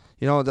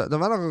 You know, the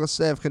medical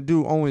staff can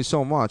do only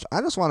so much. I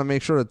just want to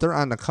make sure that they're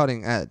on the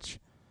cutting edge.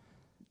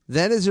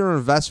 That is your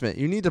investment.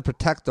 You need to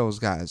protect those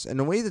guys. And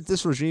the way that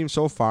this regime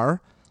so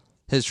far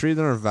has treated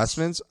their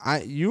investments,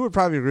 you would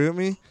probably agree with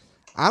me.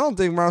 I don't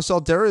think Marcel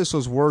Darius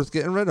was worth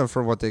getting rid of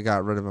for what they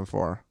got rid of him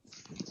for.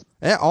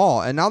 At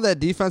all. And now that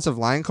defensive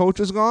line coach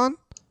is gone,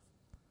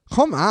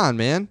 come on,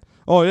 man.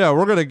 Oh, yeah,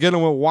 we're going to get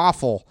him with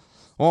Waffle.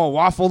 Oh,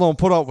 Waffle don't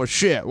put up with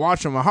shit.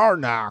 Watch him with Hard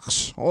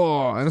Knocks.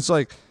 Oh, and it's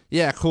like,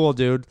 yeah, cool,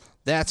 dude.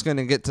 That's going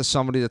to get to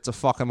somebody that's a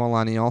fucking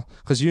millennial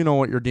because you know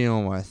what you're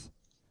dealing with.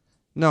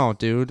 No,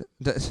 dude.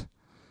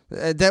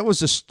 That was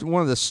just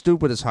one of the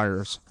stupidest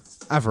hires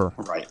ever.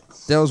 Right.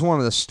 That was one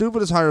of the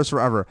stupidest hires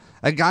forever.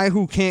 A guy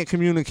who can't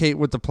communicate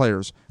with the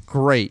players.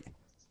 Great.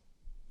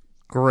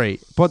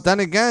 But then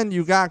again,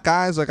 you got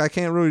guys like, I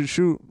can't really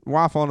shoot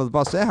Waffle under the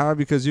bus that hard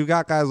because you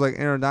got guys like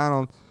Aaron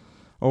Donald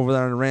over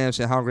there in the Rams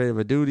saying how great of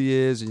a dude he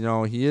is. You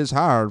know, he is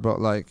hard,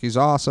 but like he's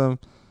awesome.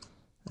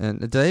 And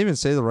did I even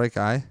say the right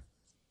guy?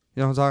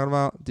 You know what I'm talking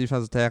about?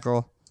 Defensive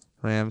tackle,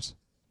 Rams.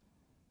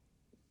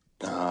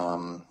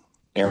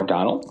 Aaron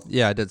Donald?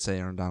 Yeah, I did say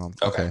Aaron Donald.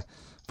 Okay.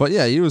 But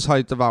yeah, he was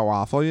hyped about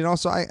Waffle, you know,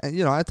 so I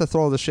had to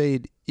throw the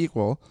shade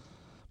equal.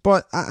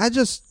 But I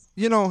just,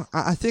 you know,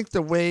 I think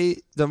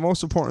the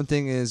most important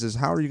thing is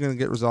how are you going to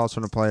get results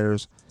from the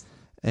players?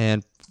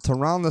 And to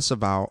round this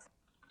about,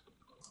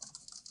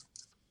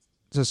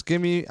 just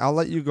I'll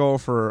let you go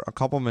for a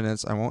couple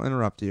minutes. I won't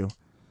interrupt you.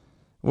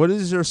 What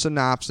is your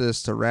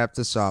synopsis to wrap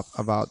this up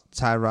about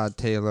Tyrod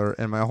Taylor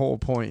and my whole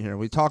point here?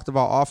 We talked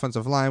about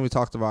offensive line. We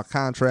talked about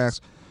contracts.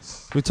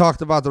 We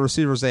talked about the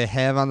receivers they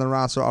have on the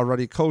roster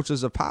already,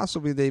 coaches that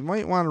possibly they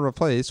might want to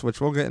replace,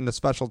 which we'll get into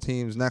special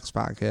teams next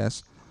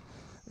podcast.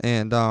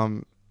 And,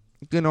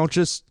 you know,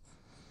 just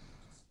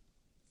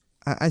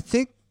I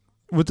think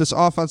with this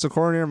offensive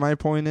coordinator, my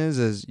point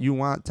is you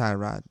want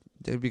Tyrod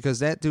because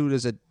that dude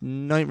is a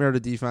nightmare to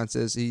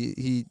defenses.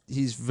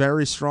 He's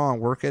very strong,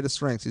 work at his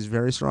strengths. He's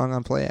very strong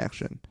on play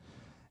action.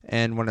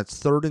 And when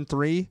it's 3rd and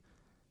 3,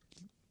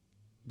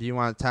 do you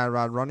want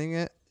Tyrod running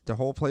it? The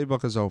whole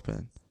playbook is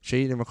open.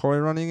 Shady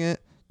McCoy running it.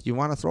 Do you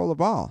want to throw the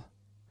ball?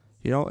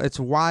 You know, it's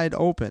wide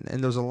open.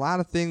 And there's a lot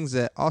of things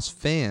that us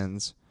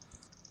fans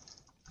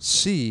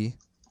see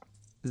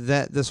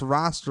that this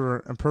roster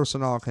and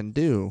personnel can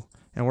do.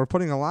 And we're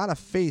putting a lot of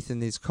faith in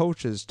these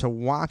coaches to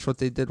watch what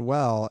they did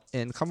well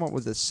and come up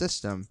with a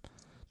system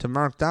to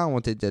mark down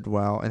what they did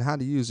well and how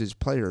to use these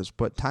players.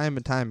 But time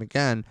and time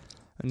again,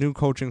 a new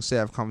coaching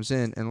staff comes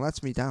in and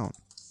lets me down.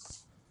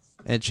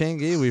 And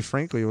Changawi,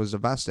 frankly, was the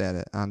best at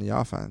it on the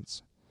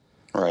offense.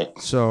 Right.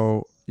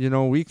 So, you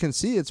know, we can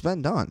see it's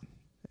been done.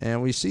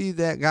 And we see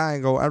that guy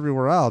go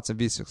everywhere else and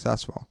be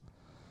successful.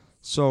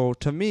 So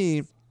to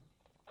me,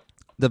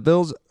 the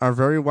Bills are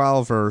very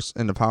well versed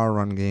in the power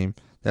run game.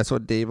 That's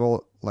what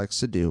Daboll likes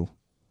to do.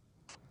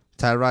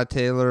 Tyrod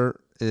Taylor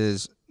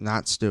is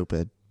not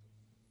stupid.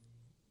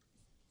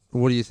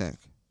 What do you think?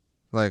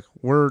 Like,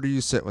 where do you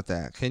sit with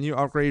that? Can you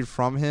upgrade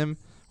from him,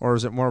 or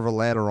is it more of a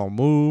lateral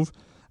move?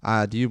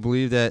 Do you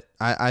believe that?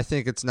 I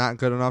think it's not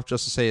good enough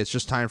just to say it's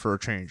just time for a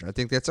change. I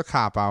think that's a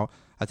cop-out.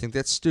 I think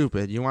that's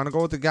stupid. You want to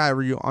go with the guy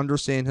where you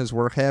understand his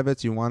work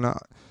habits. You want to,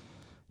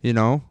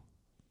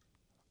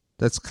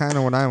 that's kind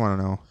of what I want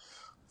to know.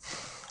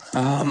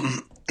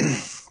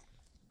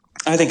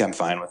 I think I'm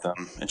fine with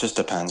him. It just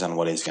depends on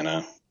what he's going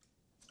to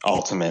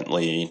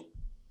ultimately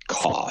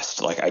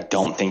cost. Like, I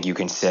don't think you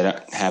can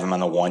have him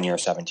on a 1-year,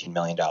 $17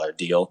 million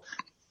deal,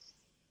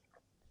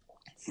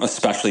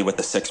 especially with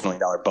the $6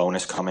 million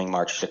bonus coming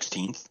March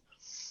 16th.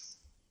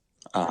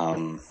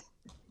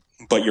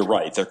 But you're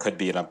right. There could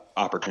be an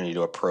opportunity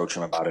to approach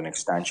him about an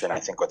extension. I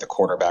think with the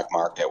quarterback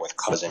market, with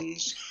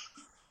Cousins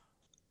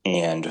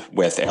and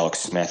with Alex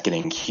Smith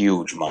getting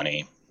huge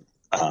money,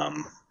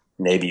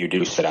 maybe you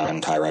do sit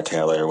on Tyrod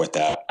Taylor with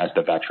that as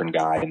the veteran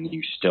guy, and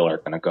you still are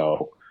going to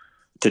go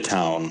to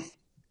town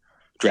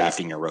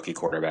drafting your rookie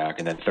quarterback,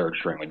 and then third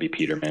string would be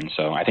Peterman.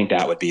 So I think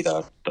that would be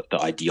the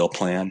ideal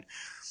plan.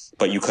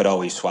 But you could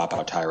always swap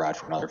out Tyrod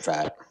for another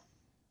vet.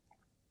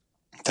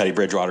 Teddy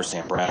Bridgewater,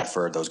 Sam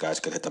Bradford, those guys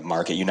could hit the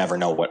market. You never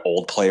know what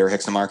old player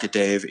hits the market,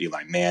 Dave.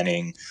 Eli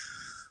Manning,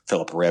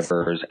 Phillip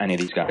Rivers, any of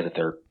these guys, if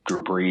they're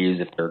Drew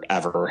Brees, if they're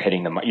ever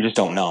hitting the market. You just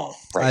don't know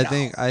now.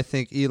 I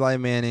think Eli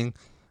Manning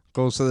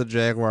goes to the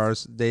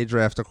Jaguars. They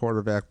draft a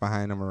quarterback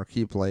behind him or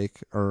keep Blake.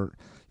 Or,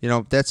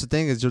 that's the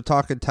thing is you're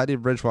talking Teddy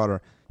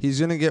Bridgewater. He's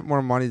going to get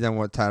more money than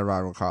what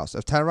Tyrod will cost.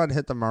 If Tyrod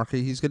hit the market,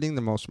 he's getting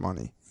the most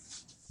money.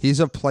 He's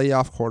a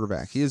playoff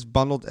quarterback. He is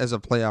bundled as a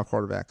playoff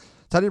quarterback.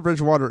 Teddy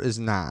Bridgewater is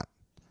not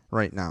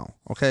right now,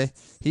 okay?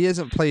 He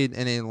hasn't played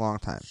in a long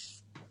time.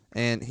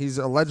 And he's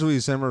allegedly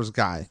Zimmer's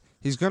guy.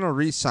 He's going to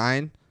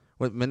re-sign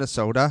with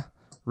Minnesota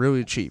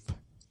really cheap.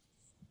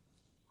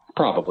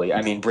 Probably.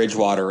 I mean,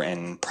 Bridgewater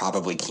and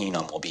probably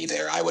Keenum will be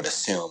there, I would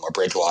assume, or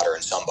Bridgewater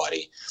and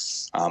somebody.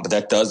 But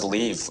that does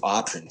leave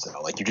options,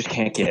 though. Like, you just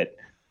can't get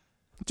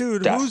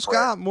Dude, desperate. Who's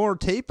got more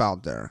tape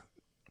out there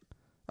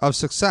of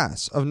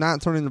success, of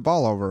not turning the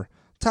ball over?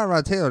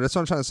 Tyrod Taylor. That's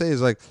what I'm trying to say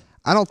is, like,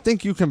 I don't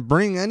think you can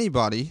bring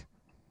anybody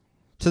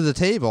to the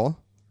table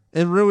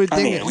and really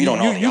think we don't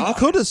know. You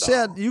could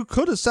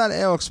have said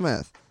Alex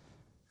Smith.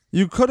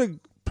 You could have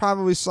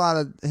probably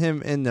slotted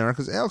him in there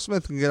because Alex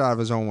Smith can get out of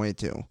his own way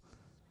too.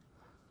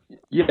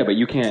 Yeah, but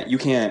you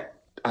can't.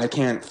 I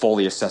can't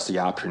fully assess the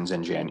options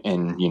in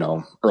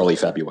early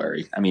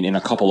February. I mean, in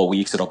a couple of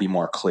weeks it'll be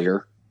more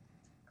clear.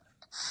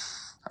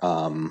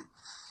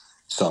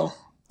 So.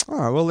 All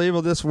right, we'll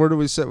label this. Where do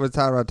we sit with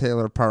Tyrod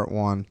Taylor? Part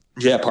 1.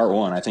 Yeah, part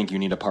 1. I think you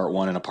need a part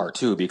 1 and a part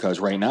 2 because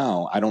right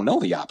now I don't know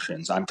the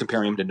options. I'm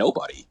comparing him to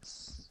nobody.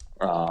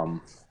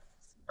 I'm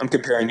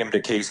comparing him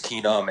to Case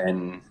Keenum,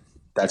 and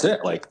that's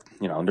it. Like,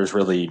 there's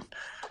really,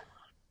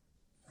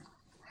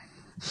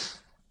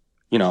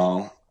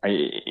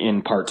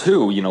 in part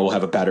 2, we'll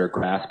have a better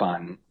grasp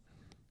on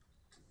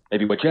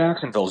maybe what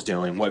Jacksonville's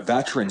doing, what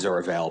veterans are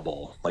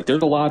available. Like,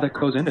 there's a lot that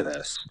goes into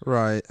this.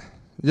 Right.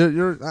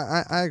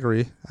 I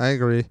agree.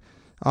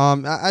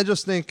 I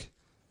just think,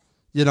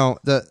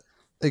 that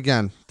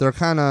again, they're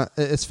kind of.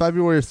 It's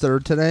February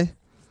 3rd today,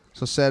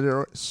 so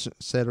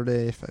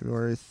Saturday,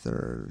 February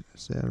 3rd.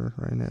 Saturday,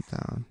 writing that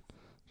down.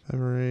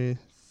 February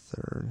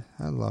 3rd.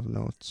 I love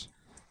notes.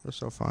 They're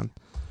so fun.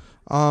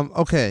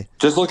 Okay.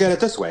 Just look at it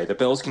this way: the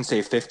Bills can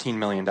save $15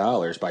 million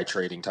by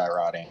trading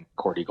Tyrod and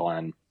Cordy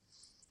Glenn.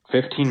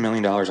 $15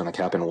 million on the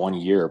cap in 1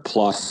 year,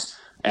 plus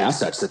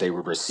assets that they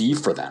would receive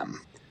for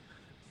them.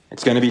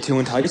 It's going to be too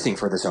enticing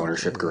for this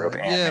ownership group.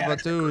 Yeah,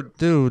 but dude.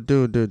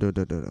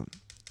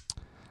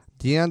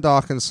 Deion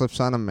Dawkins slips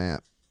on a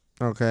map,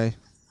 okay?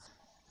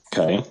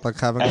 Okay. Like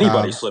having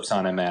anybody slips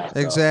on a map.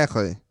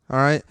 Exactly. All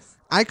right.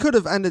 I could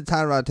have ended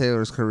Tyrod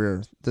Taylor's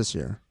career this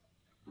year.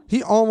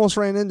 He almost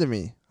ran into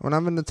me when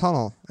I'm in the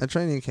tunnel at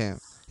training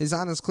camp. He's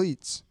on his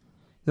cleats.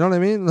 You know what I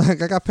mean?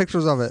 Like, I got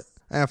pictures of it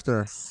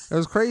after. It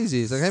was crazy.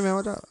 He's like, hey, man,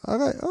 what's up?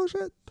 Okay. Oh,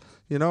 shit.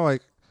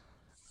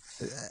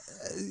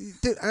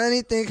 Dude,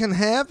 anything can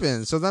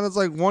happen. So then it's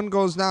like one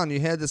goes down. You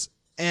had this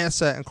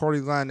asset in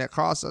Cordy Glenn that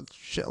costs a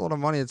shitload of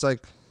money. It's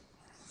like,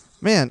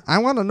 man, I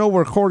want to know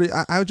where Cordy.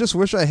 I just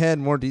wish I had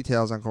more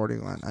details on Cordy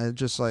Glenn. I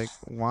just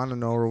want to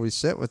know where we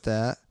sit with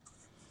that.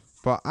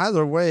 But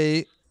either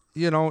way,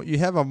 you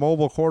have a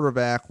mobile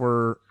quarterback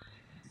where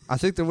I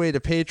think the way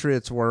the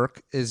Patriots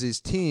work is these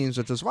teams,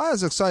 which is why I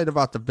was excited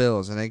about the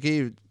Bills, and I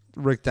gave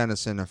Rick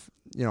Dennison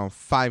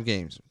 5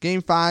 games.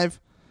 Game 5,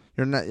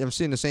 I'm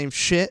seeing the same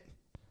shit.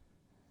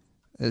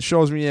 It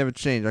shows me you haven't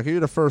changed. I'll give you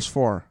the first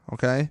 4,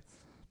 okay?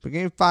 But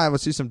game 5,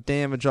 let's see some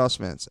damn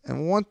adjustments.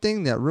 And one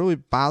thing that really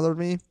bothered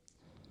me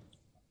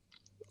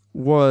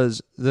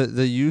was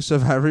the use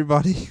of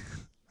everybody,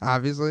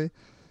 obviously.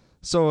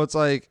 So it's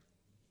like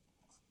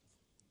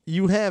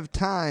you have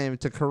time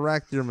to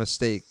correct your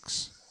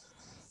mistakes.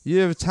 You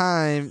have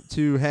time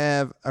to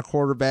have a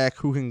quarterback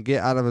who can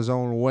get out of his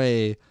own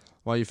way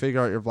while you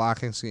figure out your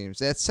blocking schemes.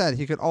 That said,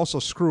 he could also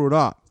screw it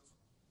up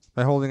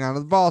by holding on to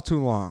the ball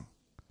too long.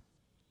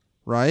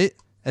 Right?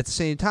 At the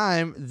same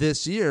time,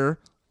 this year,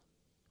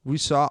 we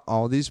saw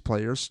all these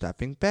players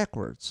stepping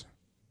backwards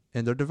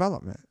in their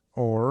development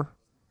or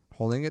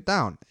holding it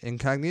down.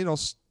 Incognito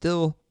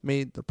still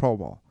made the Pro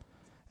Bowl.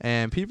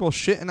 And people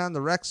shitting on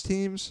the Rex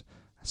teams,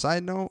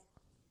 side note,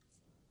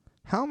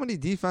 how many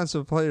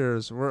defensive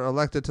players were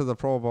elected to the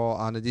Pro Bowl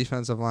on the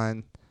defensive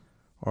line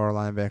or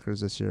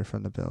linebackers this year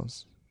from the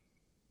Bills?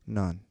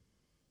 None.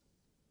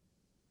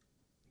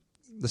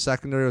 The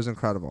secondary was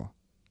incredible.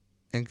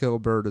 And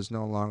Gilbert is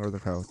no longer the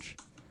coach.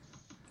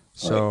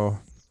 So, right.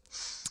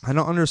 I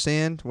don't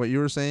understand what you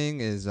were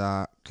saying is,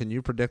 can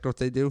you predict what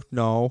they do?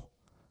 No.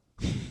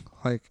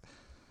 I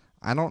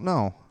don't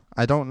know.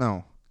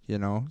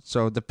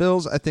 So, the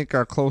Bills, I think,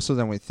 are closer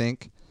than we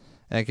think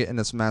at getting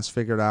this mess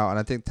figured out. And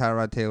I think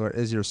Tyrod Taylor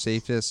is your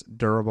safest,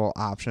 durable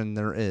option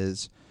there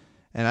is.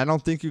 And I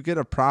don't think you get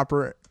a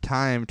proper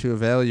time to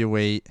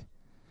evaluate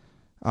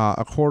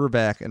a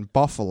quarterback in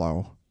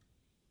Buffalo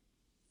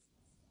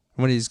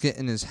when he's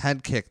getting his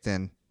head kicked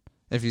in,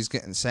 if he's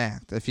getting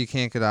sacked, if he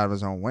can't get out of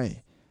his own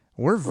way.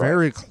 We're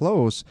very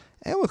close.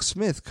 Alex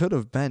Smith could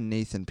have been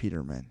Nathan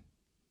Peterman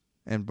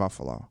in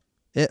Buffalo.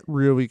 It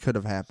really could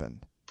have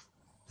happened.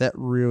 That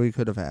really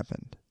could have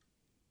happened.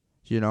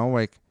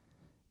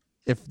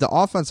 If the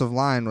offensive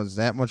line was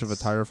that much of a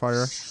tire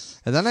fire,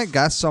 and then I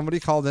guess somebody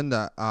called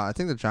into, I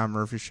think the John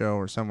Murphy show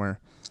or somewhere.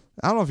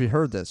 I don't know if you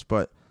heard this,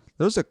 but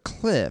there's a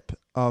clip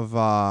of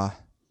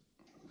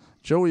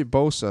Joey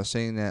Bosa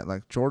saying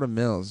that Jordan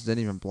Mills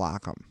didn't even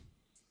block him.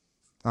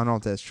 I don't know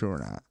if that's true or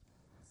not.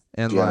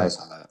 And I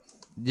saw that.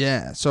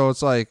 Yeah, so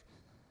it's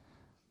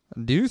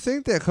do you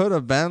think that could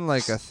have been a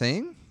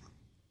thing?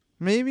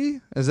 Maybe?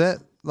 Is that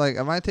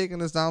am I taking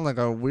this down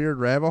a weird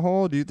rabbit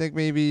hole? Do you think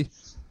maybe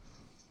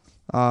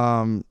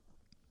Jordan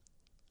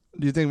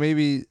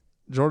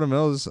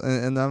Mills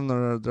and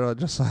them they're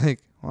just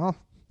well,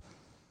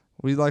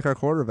 we like our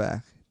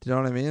quarterback. Do you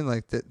know what I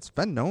mean? It's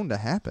been known to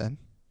happen.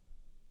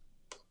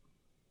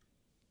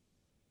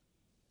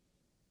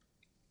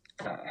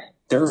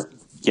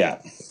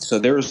 So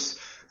there's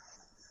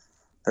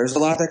a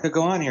lot that could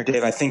go on here,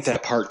 Dave. I think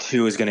that part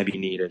 2 is going to be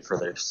needed for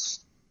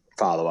this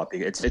follow-up.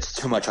 It's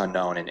too much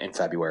unknown in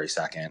February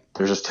 2nd.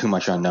 There's just too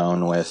much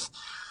unknown with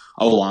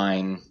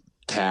O-line,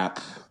 cap,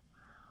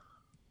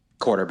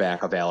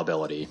 quarterback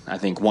availability. I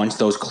think once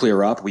those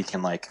clear up, we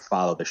can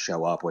follow the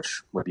show up,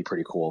 which would be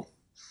pretty cool.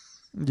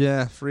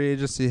 Yeah, free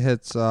agency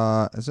hits,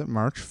 is it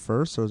March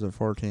 1st or is it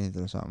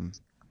 14th or something?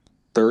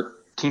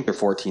 13th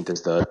or 14th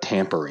is the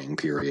tampering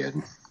period.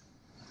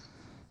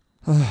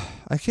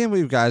 I can't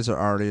believe guys are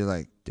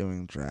already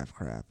doing draft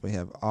crap. We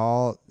have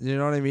all, you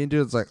know what I mean,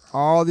 dude? It's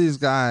all these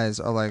guys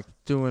are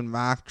doing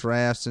mock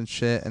drafts and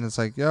shit, and it's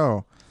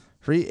yo,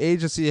 free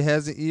agency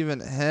hasn't even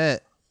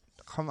hit.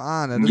 Come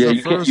on,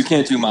 you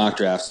can't do mock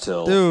drafts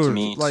till, dude, to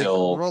me,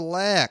 till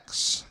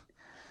relax.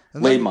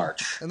 Late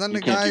March. And then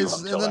the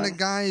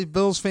guys,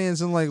 Bills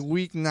fans in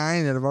week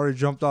 9 that have already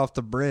jumped off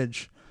the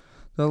bridge.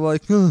 They're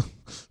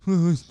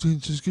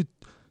just get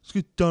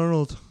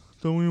Darnold.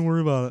 Don't even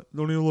worry about it.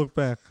 Don't even look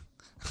back.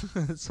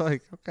 It's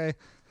okay.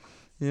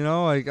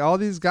 All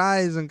these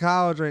guys in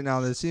college right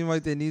now, they seem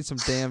like they need some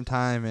damn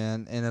time,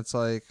 man. And it's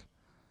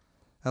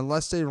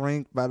unless they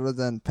rank better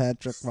than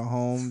Patrick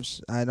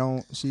Mahomes, I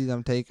don't see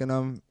them taking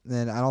them.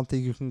 And I don't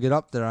think you can get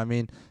up there. I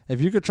mean,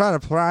 if you could try to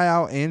pry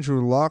out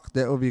Andrew Luck,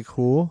 that would be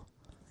cool.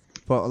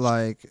 But,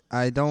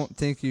 I don't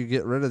think you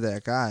get rid of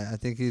that guy. I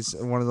think he's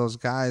one of those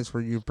guys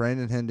where you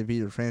branded him to be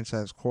your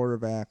franchise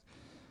quarterback.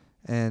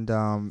 And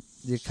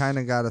you kind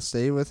of got to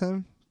stay with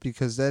him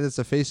because that is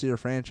the face of your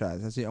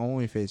franchise. That's the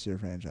only face of your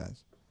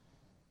franchise.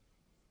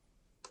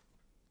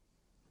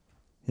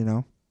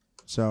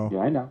 So yeah,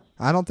 I know.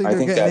 I don't think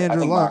you're getting Andrew Luck. I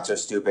think mocks are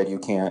stupid.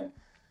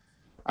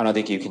 I don't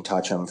think you can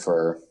touch him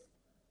for,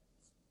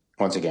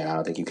 once again, I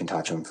don't think you can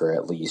touch him for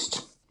at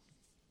least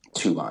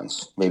 2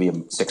 months, maybe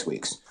 6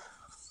 weeks.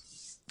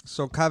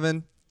 So,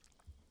 Kevin,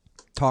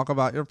 talk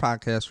about your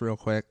podcast real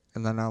quick,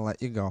 and then I'll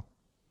let you go.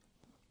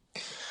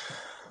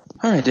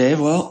 All right,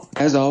 Dave. Well,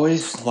 as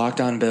always,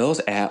 Locked On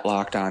Bills, at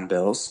Locked On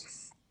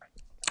Bills.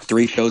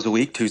 3 shows a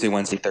week, Tuesday,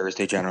 Wednesday,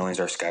 Thursday generally is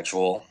our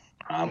schedule.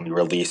 We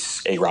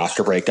release a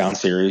roster breakdown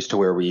series to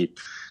where we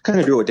kind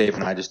of do what Dave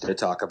and I just did,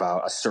 talk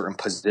about a certain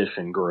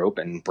position group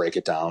and break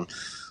it down.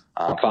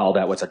 Follow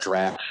that with a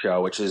draft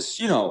show, which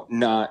is,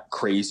 not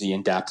crazy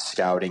in-depth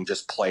scouting,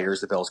 just players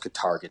the Bills could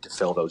target to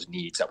fill those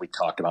needs that we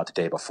talked about the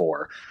day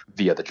before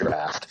via the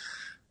draft.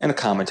 And a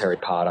commentary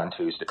pod on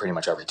Tuesday, pretty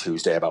much every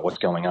Tuesday, about what's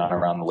going on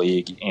around the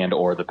league and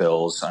or the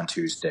Bills on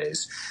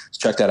Tuesdays.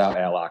 So check that out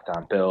at Locked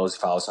On Bills.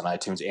 Follow us on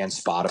iTunes and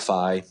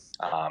Spotify.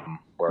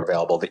 We're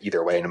available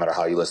either way, no matter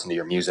how you listen to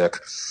your music.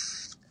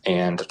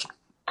 And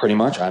pretty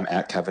much, I'm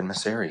at Kevin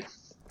Massare.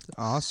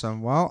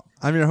 Awesome. Well,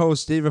 I'm your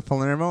host, David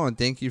Palermo, and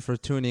thank you for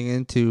tuning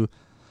in to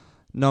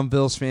Numb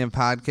Bills Fan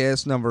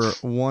Podcast number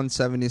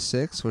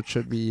 176, which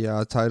should be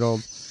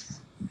titled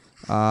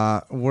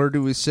Where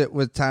do we sit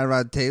with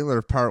Tyrod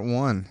Taylor, part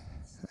 1?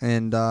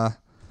 And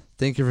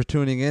thank you for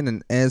tuning in.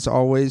 And as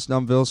always,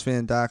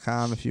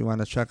 numbillsfan.com if you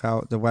want to check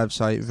out the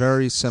website.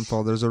 Very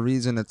simple. There's a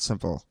reason it's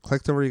simple.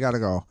 Click to where you got to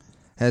go.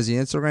 Has the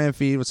Instagram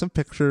feed with some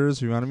pictures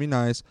if you want to be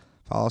nice.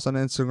 Follow us on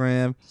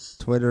Instagram,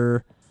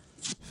 Twitter,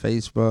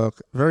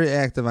 Facebook. Very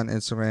active on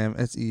Instagram.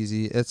 It's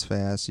easy. It's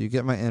fast. You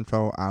get my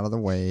info out of the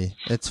way.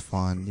 It's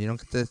fun. You don't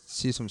get to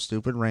see some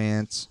stupid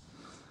rants.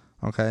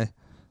 Okay?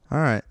 All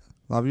right.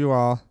 Love you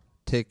all.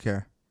 Take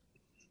care.